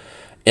 Barea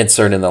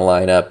insert in the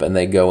lineup, and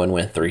they go and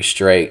win 3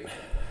 straight.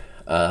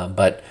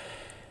 But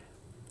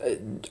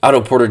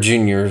Otto Porter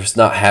Jr. is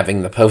not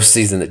having the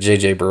postseason that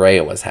J.J.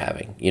 Barea was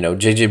having.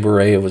 J.J.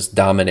 Barea was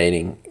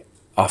dominating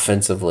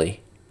offensively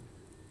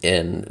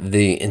in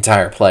the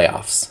entire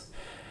playoffs.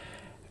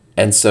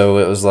 And so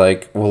it was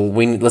like, well,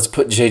 let's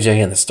put JJ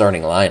in the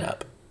starting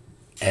lineup,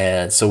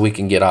 and so we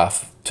can get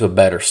off to a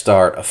better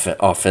start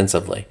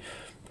offensively.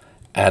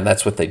 And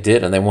that's what they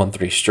did, and they won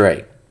 3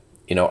 straight.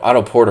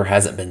 Otto Porter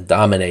hasn't been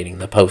dominating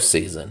the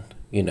postseason.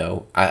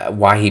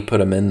 Why he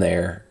put him in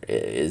there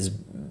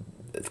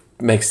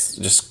makes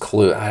just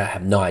clue. I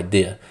have no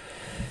idea,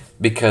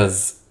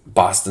 because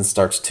Boston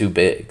starts 2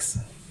 bigs.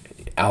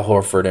 Al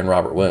Horford and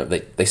Robert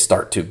Williams, they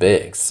start 2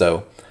 bigs.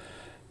 So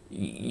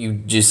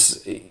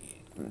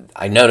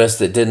I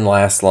noticed it didn't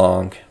last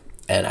long,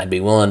 and I'd be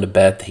willing to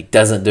bet that he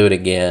doesn't do it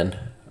again.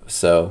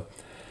 So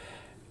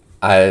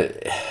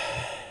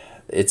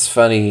it's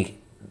funny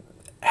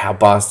how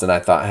Boston, I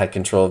thought, had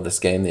control of this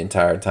game the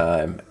entire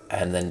time,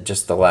 and then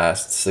just the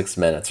last 6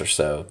 minutes or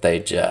so, they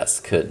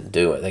just couldn't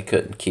do it. They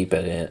couldn't keep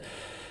it in.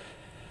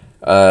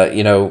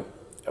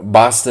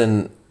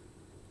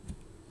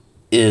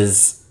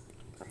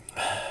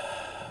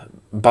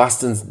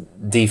 Boston's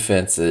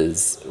defense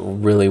is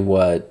really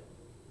what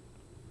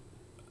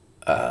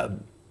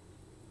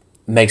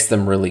makes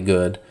them really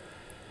good.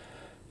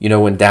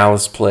 When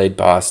Dallas played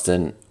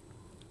Boston,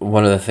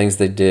 one of the things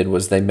they did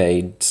was they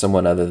made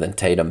someone other than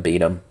Tatum beat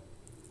them.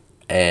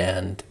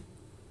 And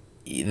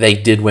they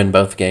did win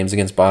both games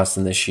against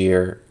Boston this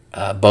year.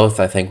 Both,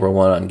 I think, were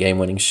won on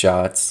game-winning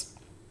shots.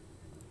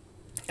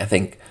 I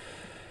think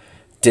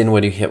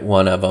Dinwiddie hit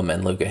one of them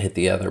and Luka hit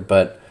the other.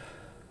 But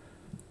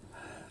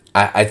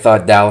I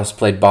thought Dallas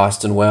played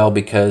Boston well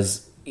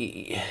because,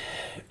 you're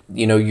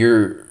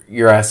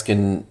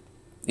asking,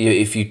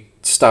 if you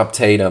stop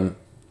Tatum,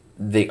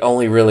 the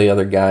only really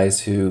other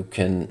guys who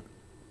can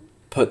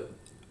put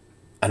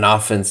an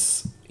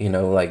offense,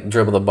 like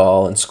dribble the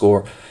ball and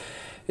score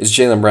is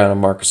Jaylen Brown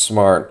and Marcus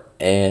Smart,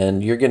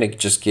 and you're gonna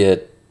get a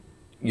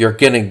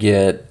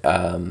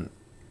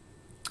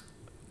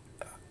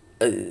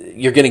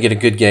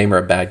good game or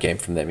a bad game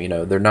from them.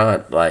 They're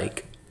not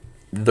like,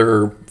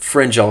 they're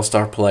fringe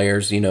all-star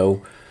players.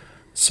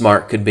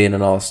 Smart could be in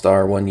an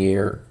all-star one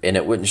year, and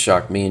it wouldn't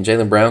shock me. And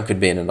Jaylen Brown could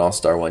be in an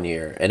all-star one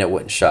year, and it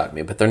wouldn't shock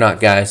me. But they're not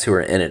guys who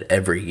are in it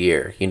every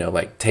year,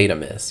 like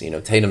Tatum is.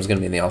 Tatum's going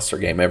to be in the all-star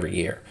game every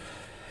year.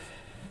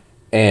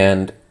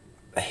 And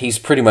he's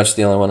pretty much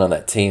the only one on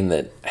that team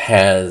that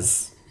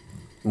has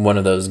one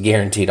of those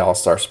guaranteed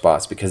all-star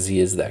spots because he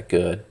is that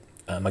good.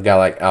 A guy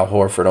like Al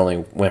Horford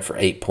only went for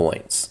 8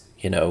 points.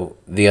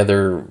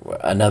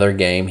 Another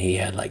game he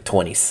had like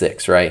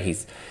 26, right?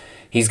 He's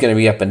going to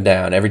be up and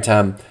down. Every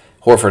time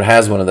Horford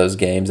has one of those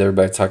games,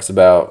 everybody talks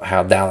about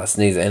how Dallas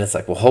needs it. And it's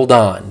like, well, hold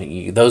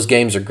on. Those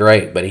games are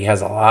great, but he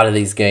has a lot of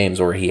these games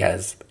where he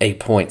has 8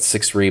 points,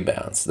 6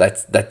 rebounds.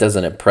 That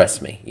doesn't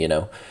impress me,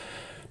 And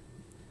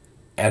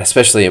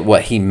especially at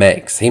what he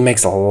makes. He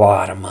makes a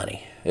lot of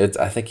money.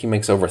 I think he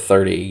makes over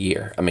 30 a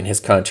year. I mean, his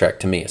contract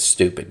to me is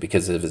stupid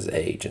because of his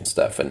age and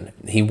stuff. And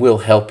he will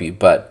help you,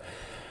 but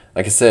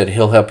like I said,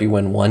 he'll help you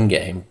win one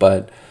game.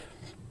 But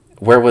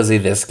where was he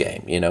this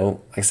game?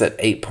 Like I said,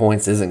 8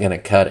 points isn't going to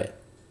cut it.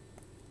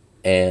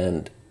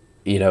 And,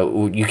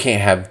 you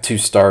can't have 2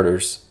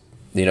 starters.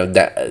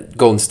 That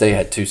Golden State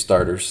had 2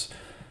 starters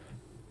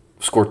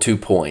score 2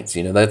 points.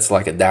 That's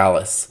like a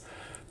Dallas.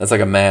 That's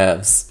like a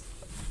Mavs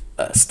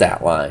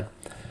stat line.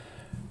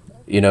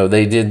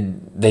 They did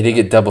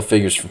get double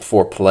figures from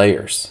 4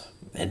 players.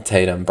 And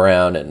Tatum,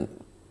 Brown, and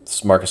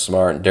Marcus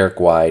Smart, and Derek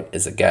White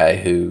is a guy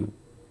who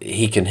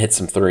he can hit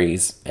some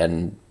threes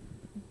and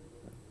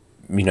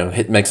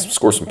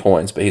score some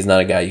points, but he's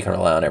not a guy you can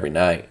rely on every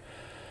night.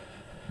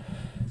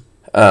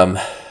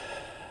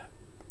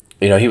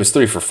 He was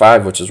 3 for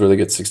 5, which is really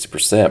good,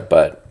 60%,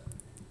 but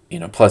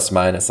plus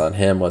minus on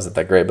him wasn't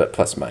that great, but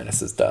plus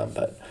minus is dumb.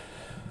 But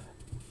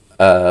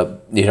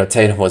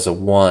Tatum was a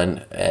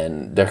 1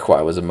 and Derek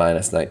White was a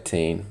minus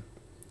 19.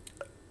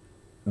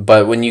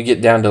 But when you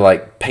get down to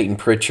like Peyton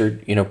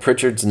Pritchard,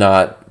 Pritchard's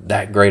not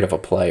that great of a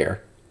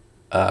player.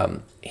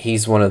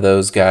 He's one of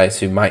those guys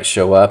who might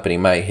show up and he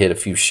might hit a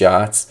few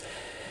shots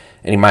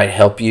and he might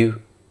help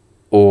you,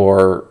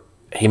 or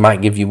he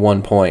might give you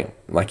 1 point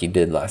like he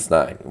did last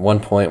night. 1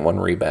 point, 1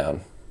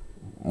 rebound,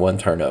 1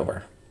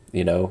 turnover.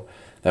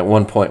 That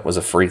 1 point was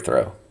a free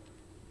throw.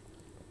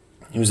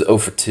 He was 0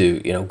 for 2.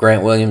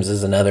 Grant Williams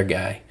is another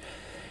guy.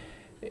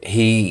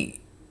 He's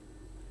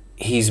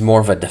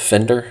more of a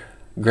defender,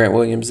 Grant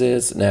Williams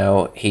is.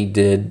 Now, he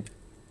did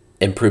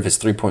improve his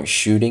three-point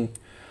shooting,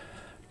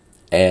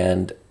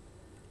 and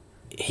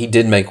he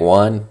did make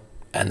 1,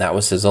 and that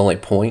was his only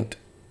point.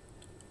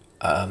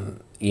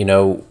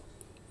 Golden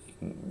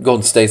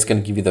State's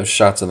going to give you those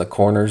shots in the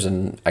corners,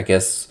 and I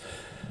guess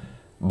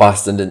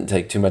Boston didn't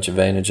take too much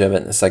advantage of it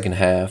in the second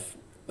half.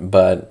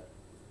 But,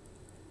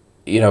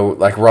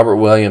 like Robert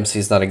Williams,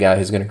 he's not a guy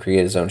who's going to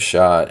create his own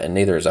shot, and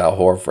neither is Al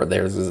Horford.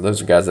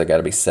 Those are guys that got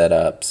to be set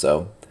up.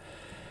 So,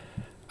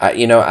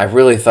 I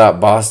really thought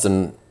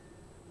Boston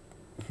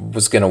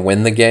was going to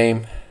win the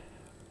game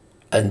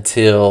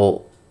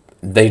until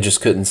they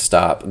just couldn't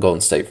stop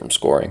Golden State from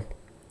scoring.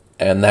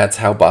 And that's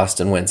how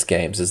Boston wins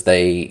games, is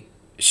they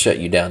shut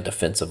you down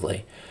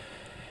defensively.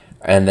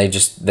 And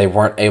they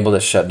weren't able to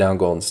shut down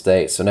Golden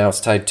State. So now it's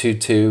tied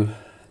 2-2.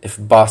 If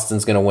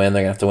Boston's going to win,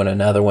 they're going to have to win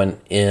another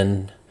one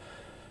in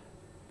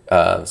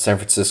San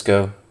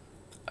Francisco.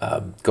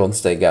 Golden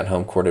State got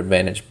home court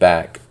advantage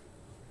back.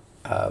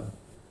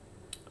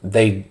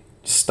 They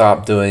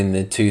stopped doing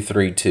the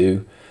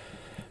 2-3-2.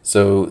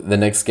 So the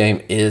next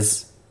game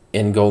is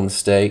in Golden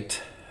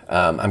State.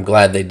 I'm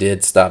glad they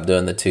did stop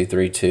doing the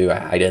 2-3-2.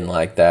 I didn't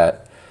like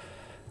that.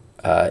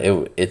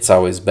 It's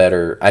always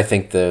better. I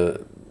think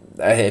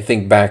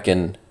back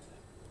in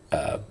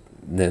the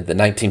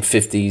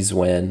 1950s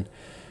when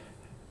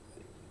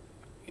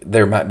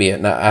there might be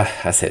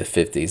I say the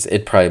 50s.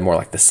 It'd probably more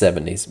like the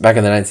 70s. Back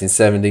in the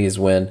 1970s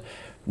when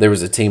there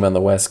was a team on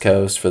the West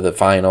Coast for the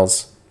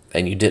finals,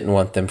 and you didn't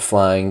want them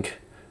flying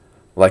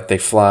like they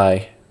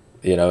fly,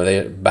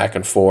 they back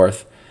and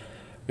forth,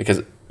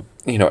 because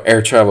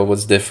air travel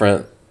was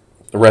different,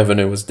 the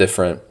revenue was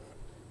different.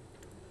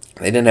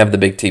 They didn't have the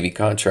big TV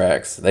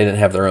contracts. They didn't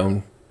have their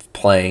own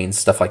planes,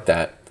 stuff like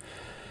that.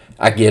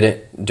 I get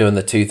it, doing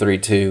the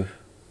 2-3-2,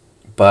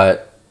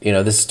 but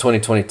this is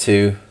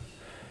 2022.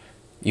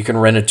 You can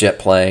rent a jet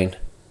plane,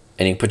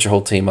 and you can put your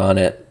whole team on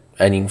it,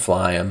 and you can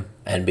fly them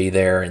and be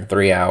there in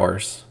 3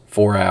 hours,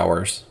 4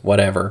 hours,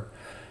 whatever.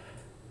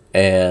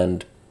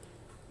 And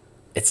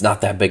it's not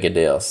that big a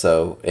deal.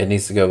 So it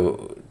needs to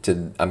go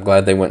to. I'm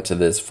glad they went to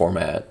this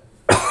format.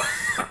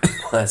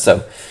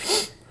 So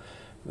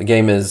the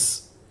game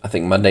is, I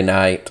think, Monday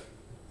night.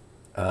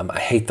 I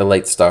hate the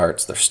late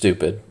starts. They're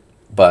stupid.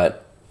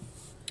 But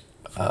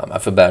I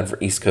feel bad for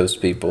East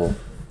Coast people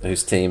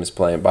whose team is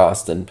playing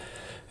Boston.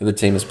 The other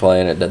team is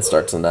playing. It doesn't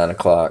start till 9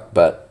 o'clock.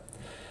 But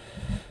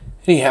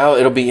anyhow,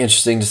 it'll be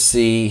interesting to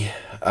see.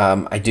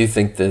 I do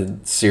think the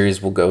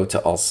series will go to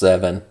all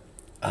 7.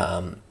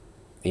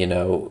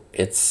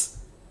 It's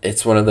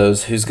one of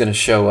those, who's going to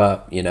show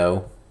up,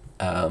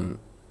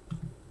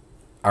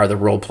 are the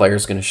role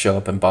players going to show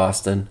up in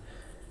Boston,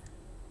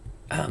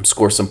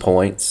 score some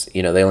points?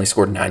 They only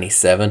scored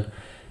 97.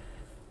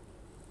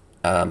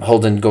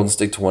 Holding Golden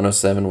State to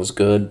 107 was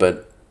good,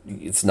 but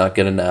it's not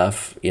good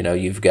enough.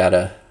 You've got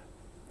to,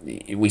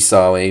 we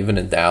saw even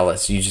in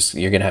Dallas,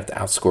 you're going to have to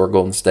outscore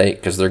Golden State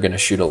because they're going to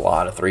shoot a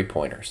lot of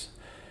three-pointers.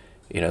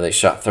 They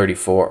shot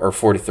 34 or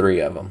 43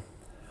 of them.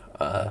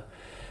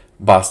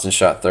 Boston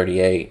shot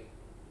 38,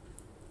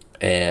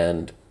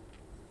 and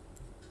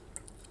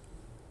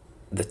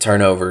the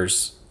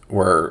turnovers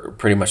were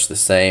pretty much the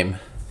same.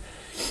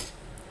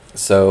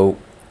 So,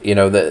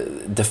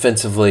 the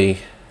defensively,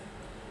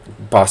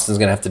 Boston's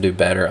going to have to do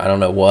better. I don't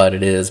know what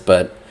it is,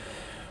 but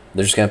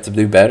they're just going to have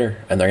to do better,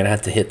 and they're going to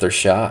have to hit their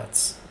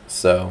shots.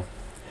 So,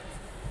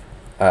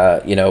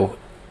 they're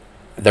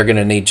going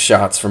to need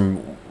shots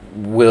from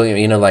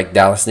William, like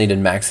Dallas needed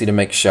Maxey to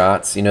make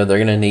shots. They're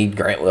going to need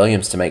Grant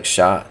Williams to make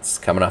shots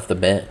coming off the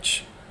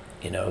bench.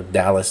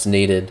 Dallas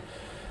needed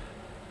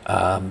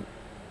another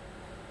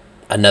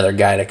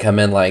guy to come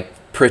in like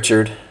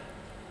Pritchard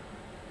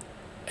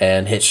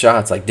and hit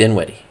shots, like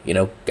Dinwiddie.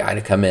 Guy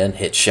to come in,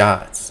 hit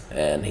shots,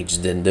 and he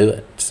just didn't do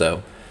it.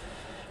 So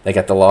they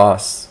got the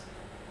loss.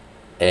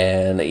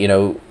 And,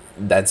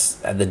 that's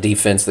the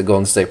defense that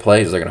Golden State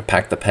plays. They're going to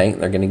pack the paint.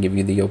 They're going to give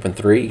you the open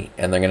three,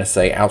 and they're going to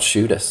say,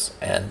 outshoot us.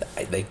 And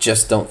they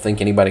just don't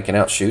think anybody can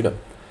outshoot them.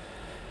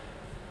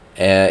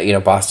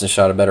 And, Boston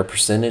shot a better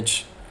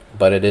percentage,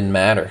 but it didn't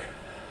matter.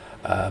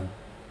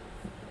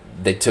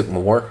 They took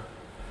more,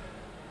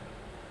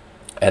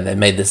 and they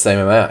made the same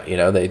amount.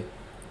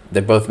 They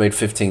both made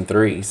 15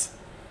 threes,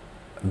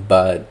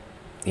 but,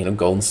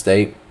 Golden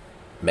State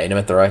made them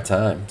at the right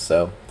time.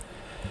 So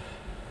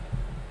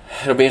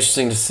it'll be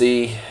interesting to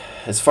see.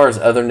 As far as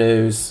other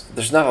news,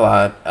 there's not a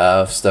lot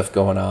of stuff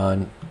going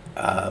on.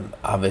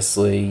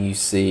 Obviously, you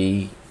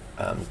see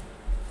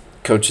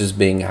coaches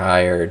being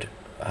hired.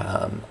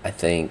 I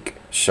think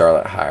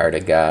Charlotte hired a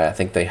guy. I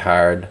think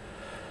I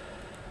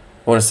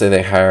want to say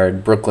they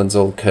hired Brooklyn's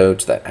old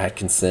coach, that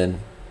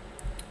Atkinson.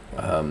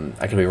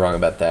 I could be wrong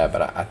about that,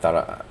 but I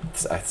thought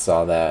I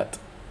saw that.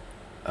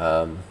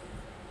 But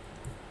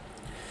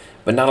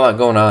not a lot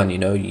going on.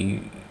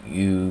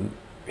 You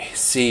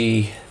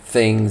see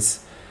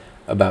things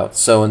about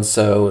so and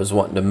so is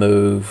wanting to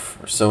move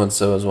or so and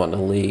so is wanting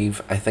to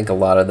leave. I think a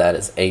lot of that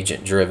is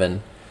agent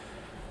driven.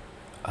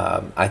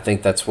 I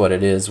think that's what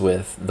it is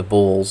with the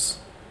Bulls.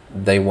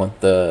 They want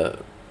the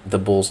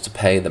Bulls to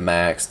pay the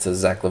max to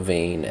Zach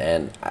LaVine,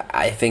 and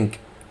I think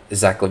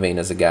Zach LaVine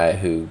is a guy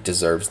who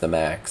deserves the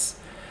max.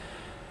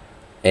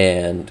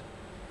 And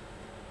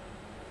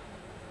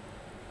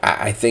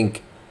I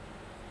think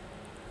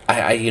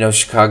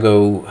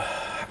Chicago,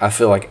 I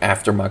feel like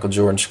after Michael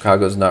Jordan,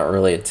 Chicago's not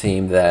really a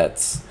team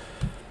that's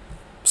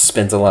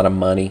spent a lot of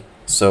money.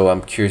 So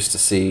I'm curious to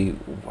see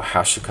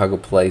how Chicago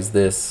plays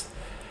this.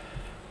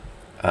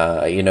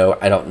 I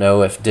don't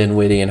know if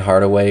Dinwiddie and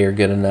Hardaway are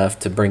good enough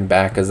to bring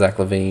back a Zach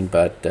LaVine,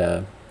 but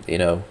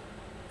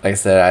like I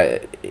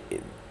said,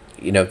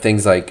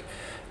 things like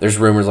there's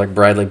rumors like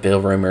Bradley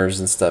Beal rumors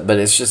and stuff, but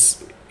it's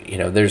just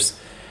there's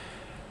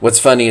what's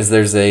funny is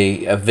there's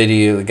a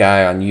video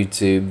guy on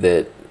YouTube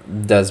that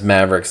does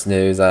Mavericks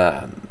news.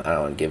 I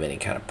don't want to give any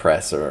kind of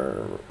press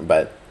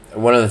but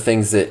one of the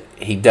things that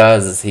he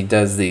does is he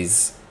does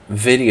these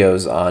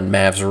videos on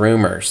Mavs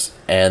rumors,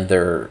 and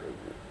they're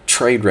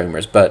trade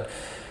rumors, but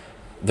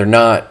they're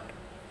not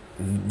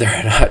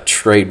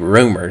trade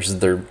rumors.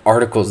 They're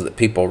articles that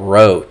people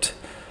wrote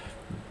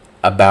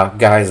about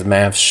guys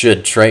Mavs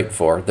should trade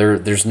for.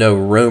 There's no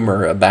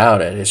rumor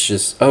about it. It's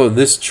just,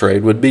 this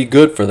trade would be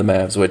good for the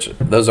Mavs, which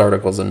those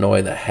articles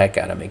annoy the heck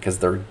out of me because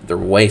they're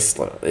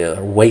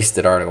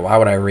wasted article. Why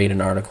would I read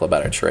an article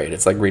about a trade?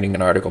 It's like reading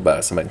an article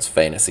about somebody's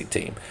fantasy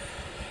team.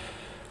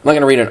 I'm not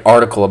going to read an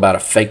article about a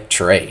fake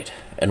trade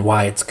and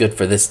why it's good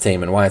for this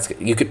team and why it's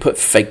good. You could put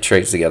fake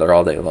trades together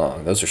all day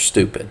long. Those are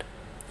stupid.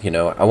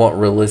 I want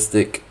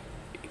realistic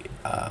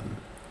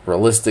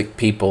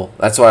people.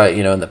 That's why,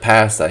 in the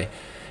past, I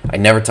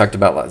never talked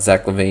about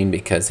Zach LaVine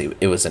because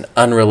it was an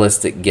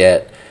unrealistic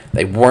get.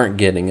 They weren't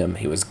getting him.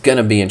 He was going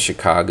to be in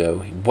Chicago.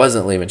 He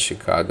wasn't leaving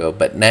Chicago.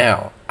 But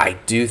now I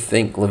do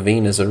think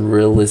LaVine is a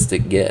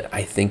realistic get.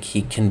 I think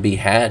he can be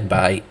had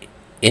by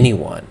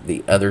anyone,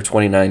 the other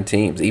 29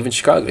 teams, even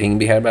Chicago. He can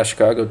be had by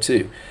Chicago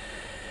too.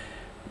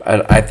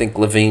 I think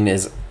LaVine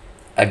is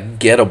a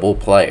gettable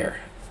player.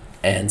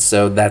 And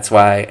so that's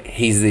why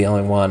he's the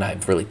only one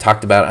I've really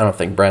talked about. I don't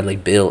think Bradley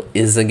Beal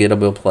is a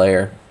gettable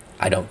player.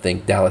 I don't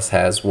think Dallas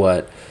has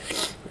what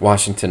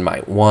Washington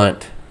might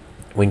want.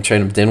 We can trade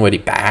him Dinwiddie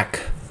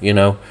back, I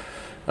don't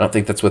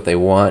think that's what they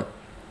want.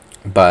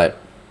 But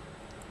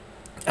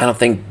I don't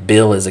think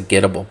Bill is a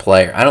gettable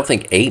player. I don't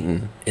think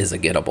Ayton is a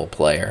gettable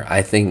player.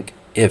 I think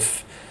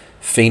if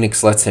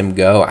Phoenix lets him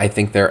go, I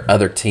think there are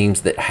other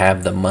teams that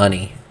have the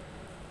money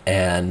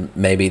and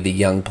maybe the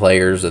young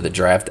players or the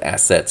draft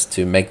assets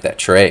to make that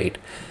trade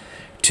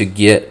to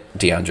get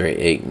DeAndre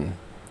Ayton.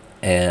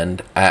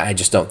 And I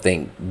just don't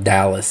think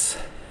Dallas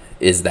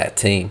is that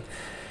team.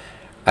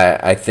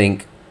 I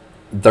think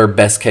their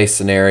best case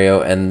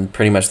scenario and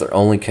pretty much their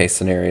only case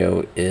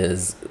scenario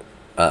is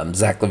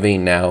Zach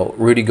LaVine. Now,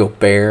 Rudy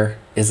Gobert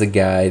is a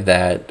guy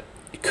that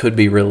could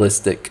be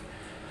realistic.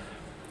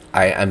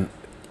 I'm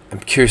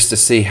curious to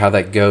see how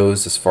that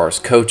goes as far as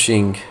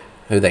coaching,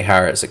 who they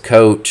hire as a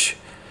coach,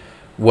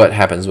 what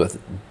happens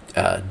with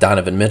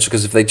Donovan Mitchell.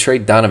 Because if they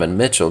trade Donovan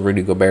Mitchell,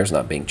 Rudy Gobert's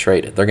not being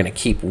traded. They're going to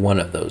keep one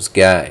of those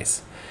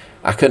guys.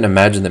 I couldn't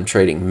imagine them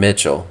trading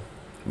Mitchell,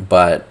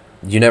 but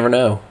you never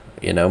know.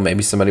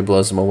 Maybe somebody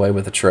blows them away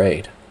with a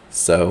trade.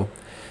 So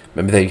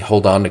maybe they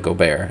hold on to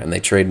Gobert and they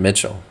trade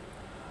Mitchell.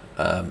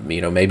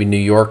 Maybe New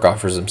York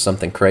offers them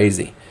something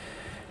crazy,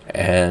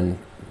 and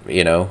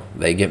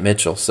they get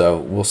Mitchell. So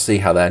we'll see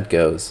how that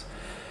goes.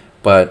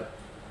 But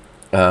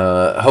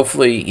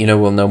hopefully,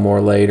 we'll know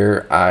more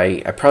later.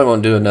 I probably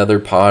won't do another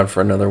pod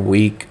for another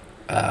week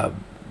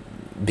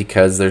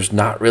because there's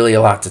not really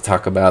a lot to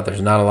talk about. There's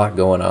not a lot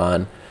going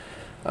on.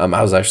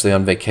 I was actually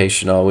on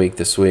vacation all week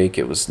this week.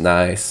 It was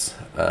nice.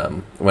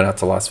 Went out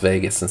to Las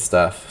Vegas and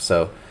stuff.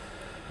 So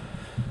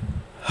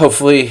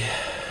hopefully,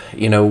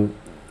 when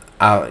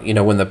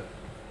the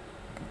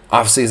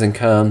off season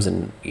comes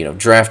and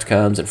draft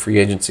comes and free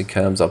agency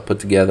comes, I'll put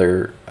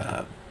together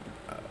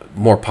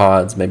more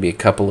pods, maybe a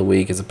couple a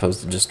week as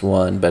opposed to just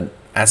one. But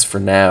as for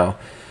now,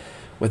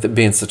 with it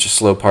being such a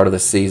slow part of the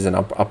season,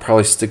 I'll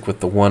probably stick with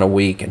the one a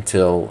week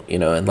until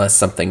unless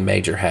something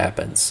major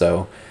happens.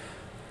 So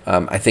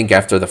I think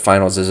after the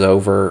finals is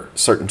over,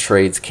 certain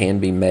trades can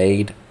be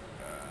made.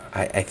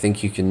 I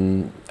think you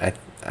can.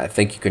 I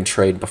think you can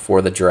trade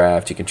before the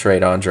draft. You can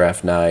trade on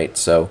draft night.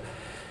 So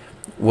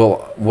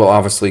we'll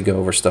obviously go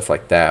over stuff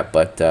like that.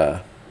 But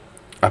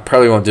I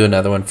probably won't do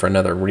another one for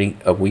another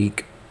a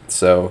week.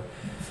 So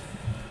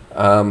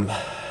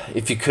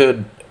if you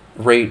could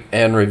rate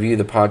and review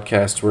the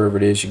podcast wherever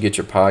it is you get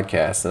your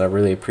podcast, and I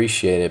really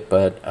appreciate it.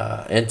 But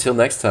until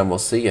next time, we'll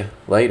see you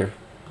later.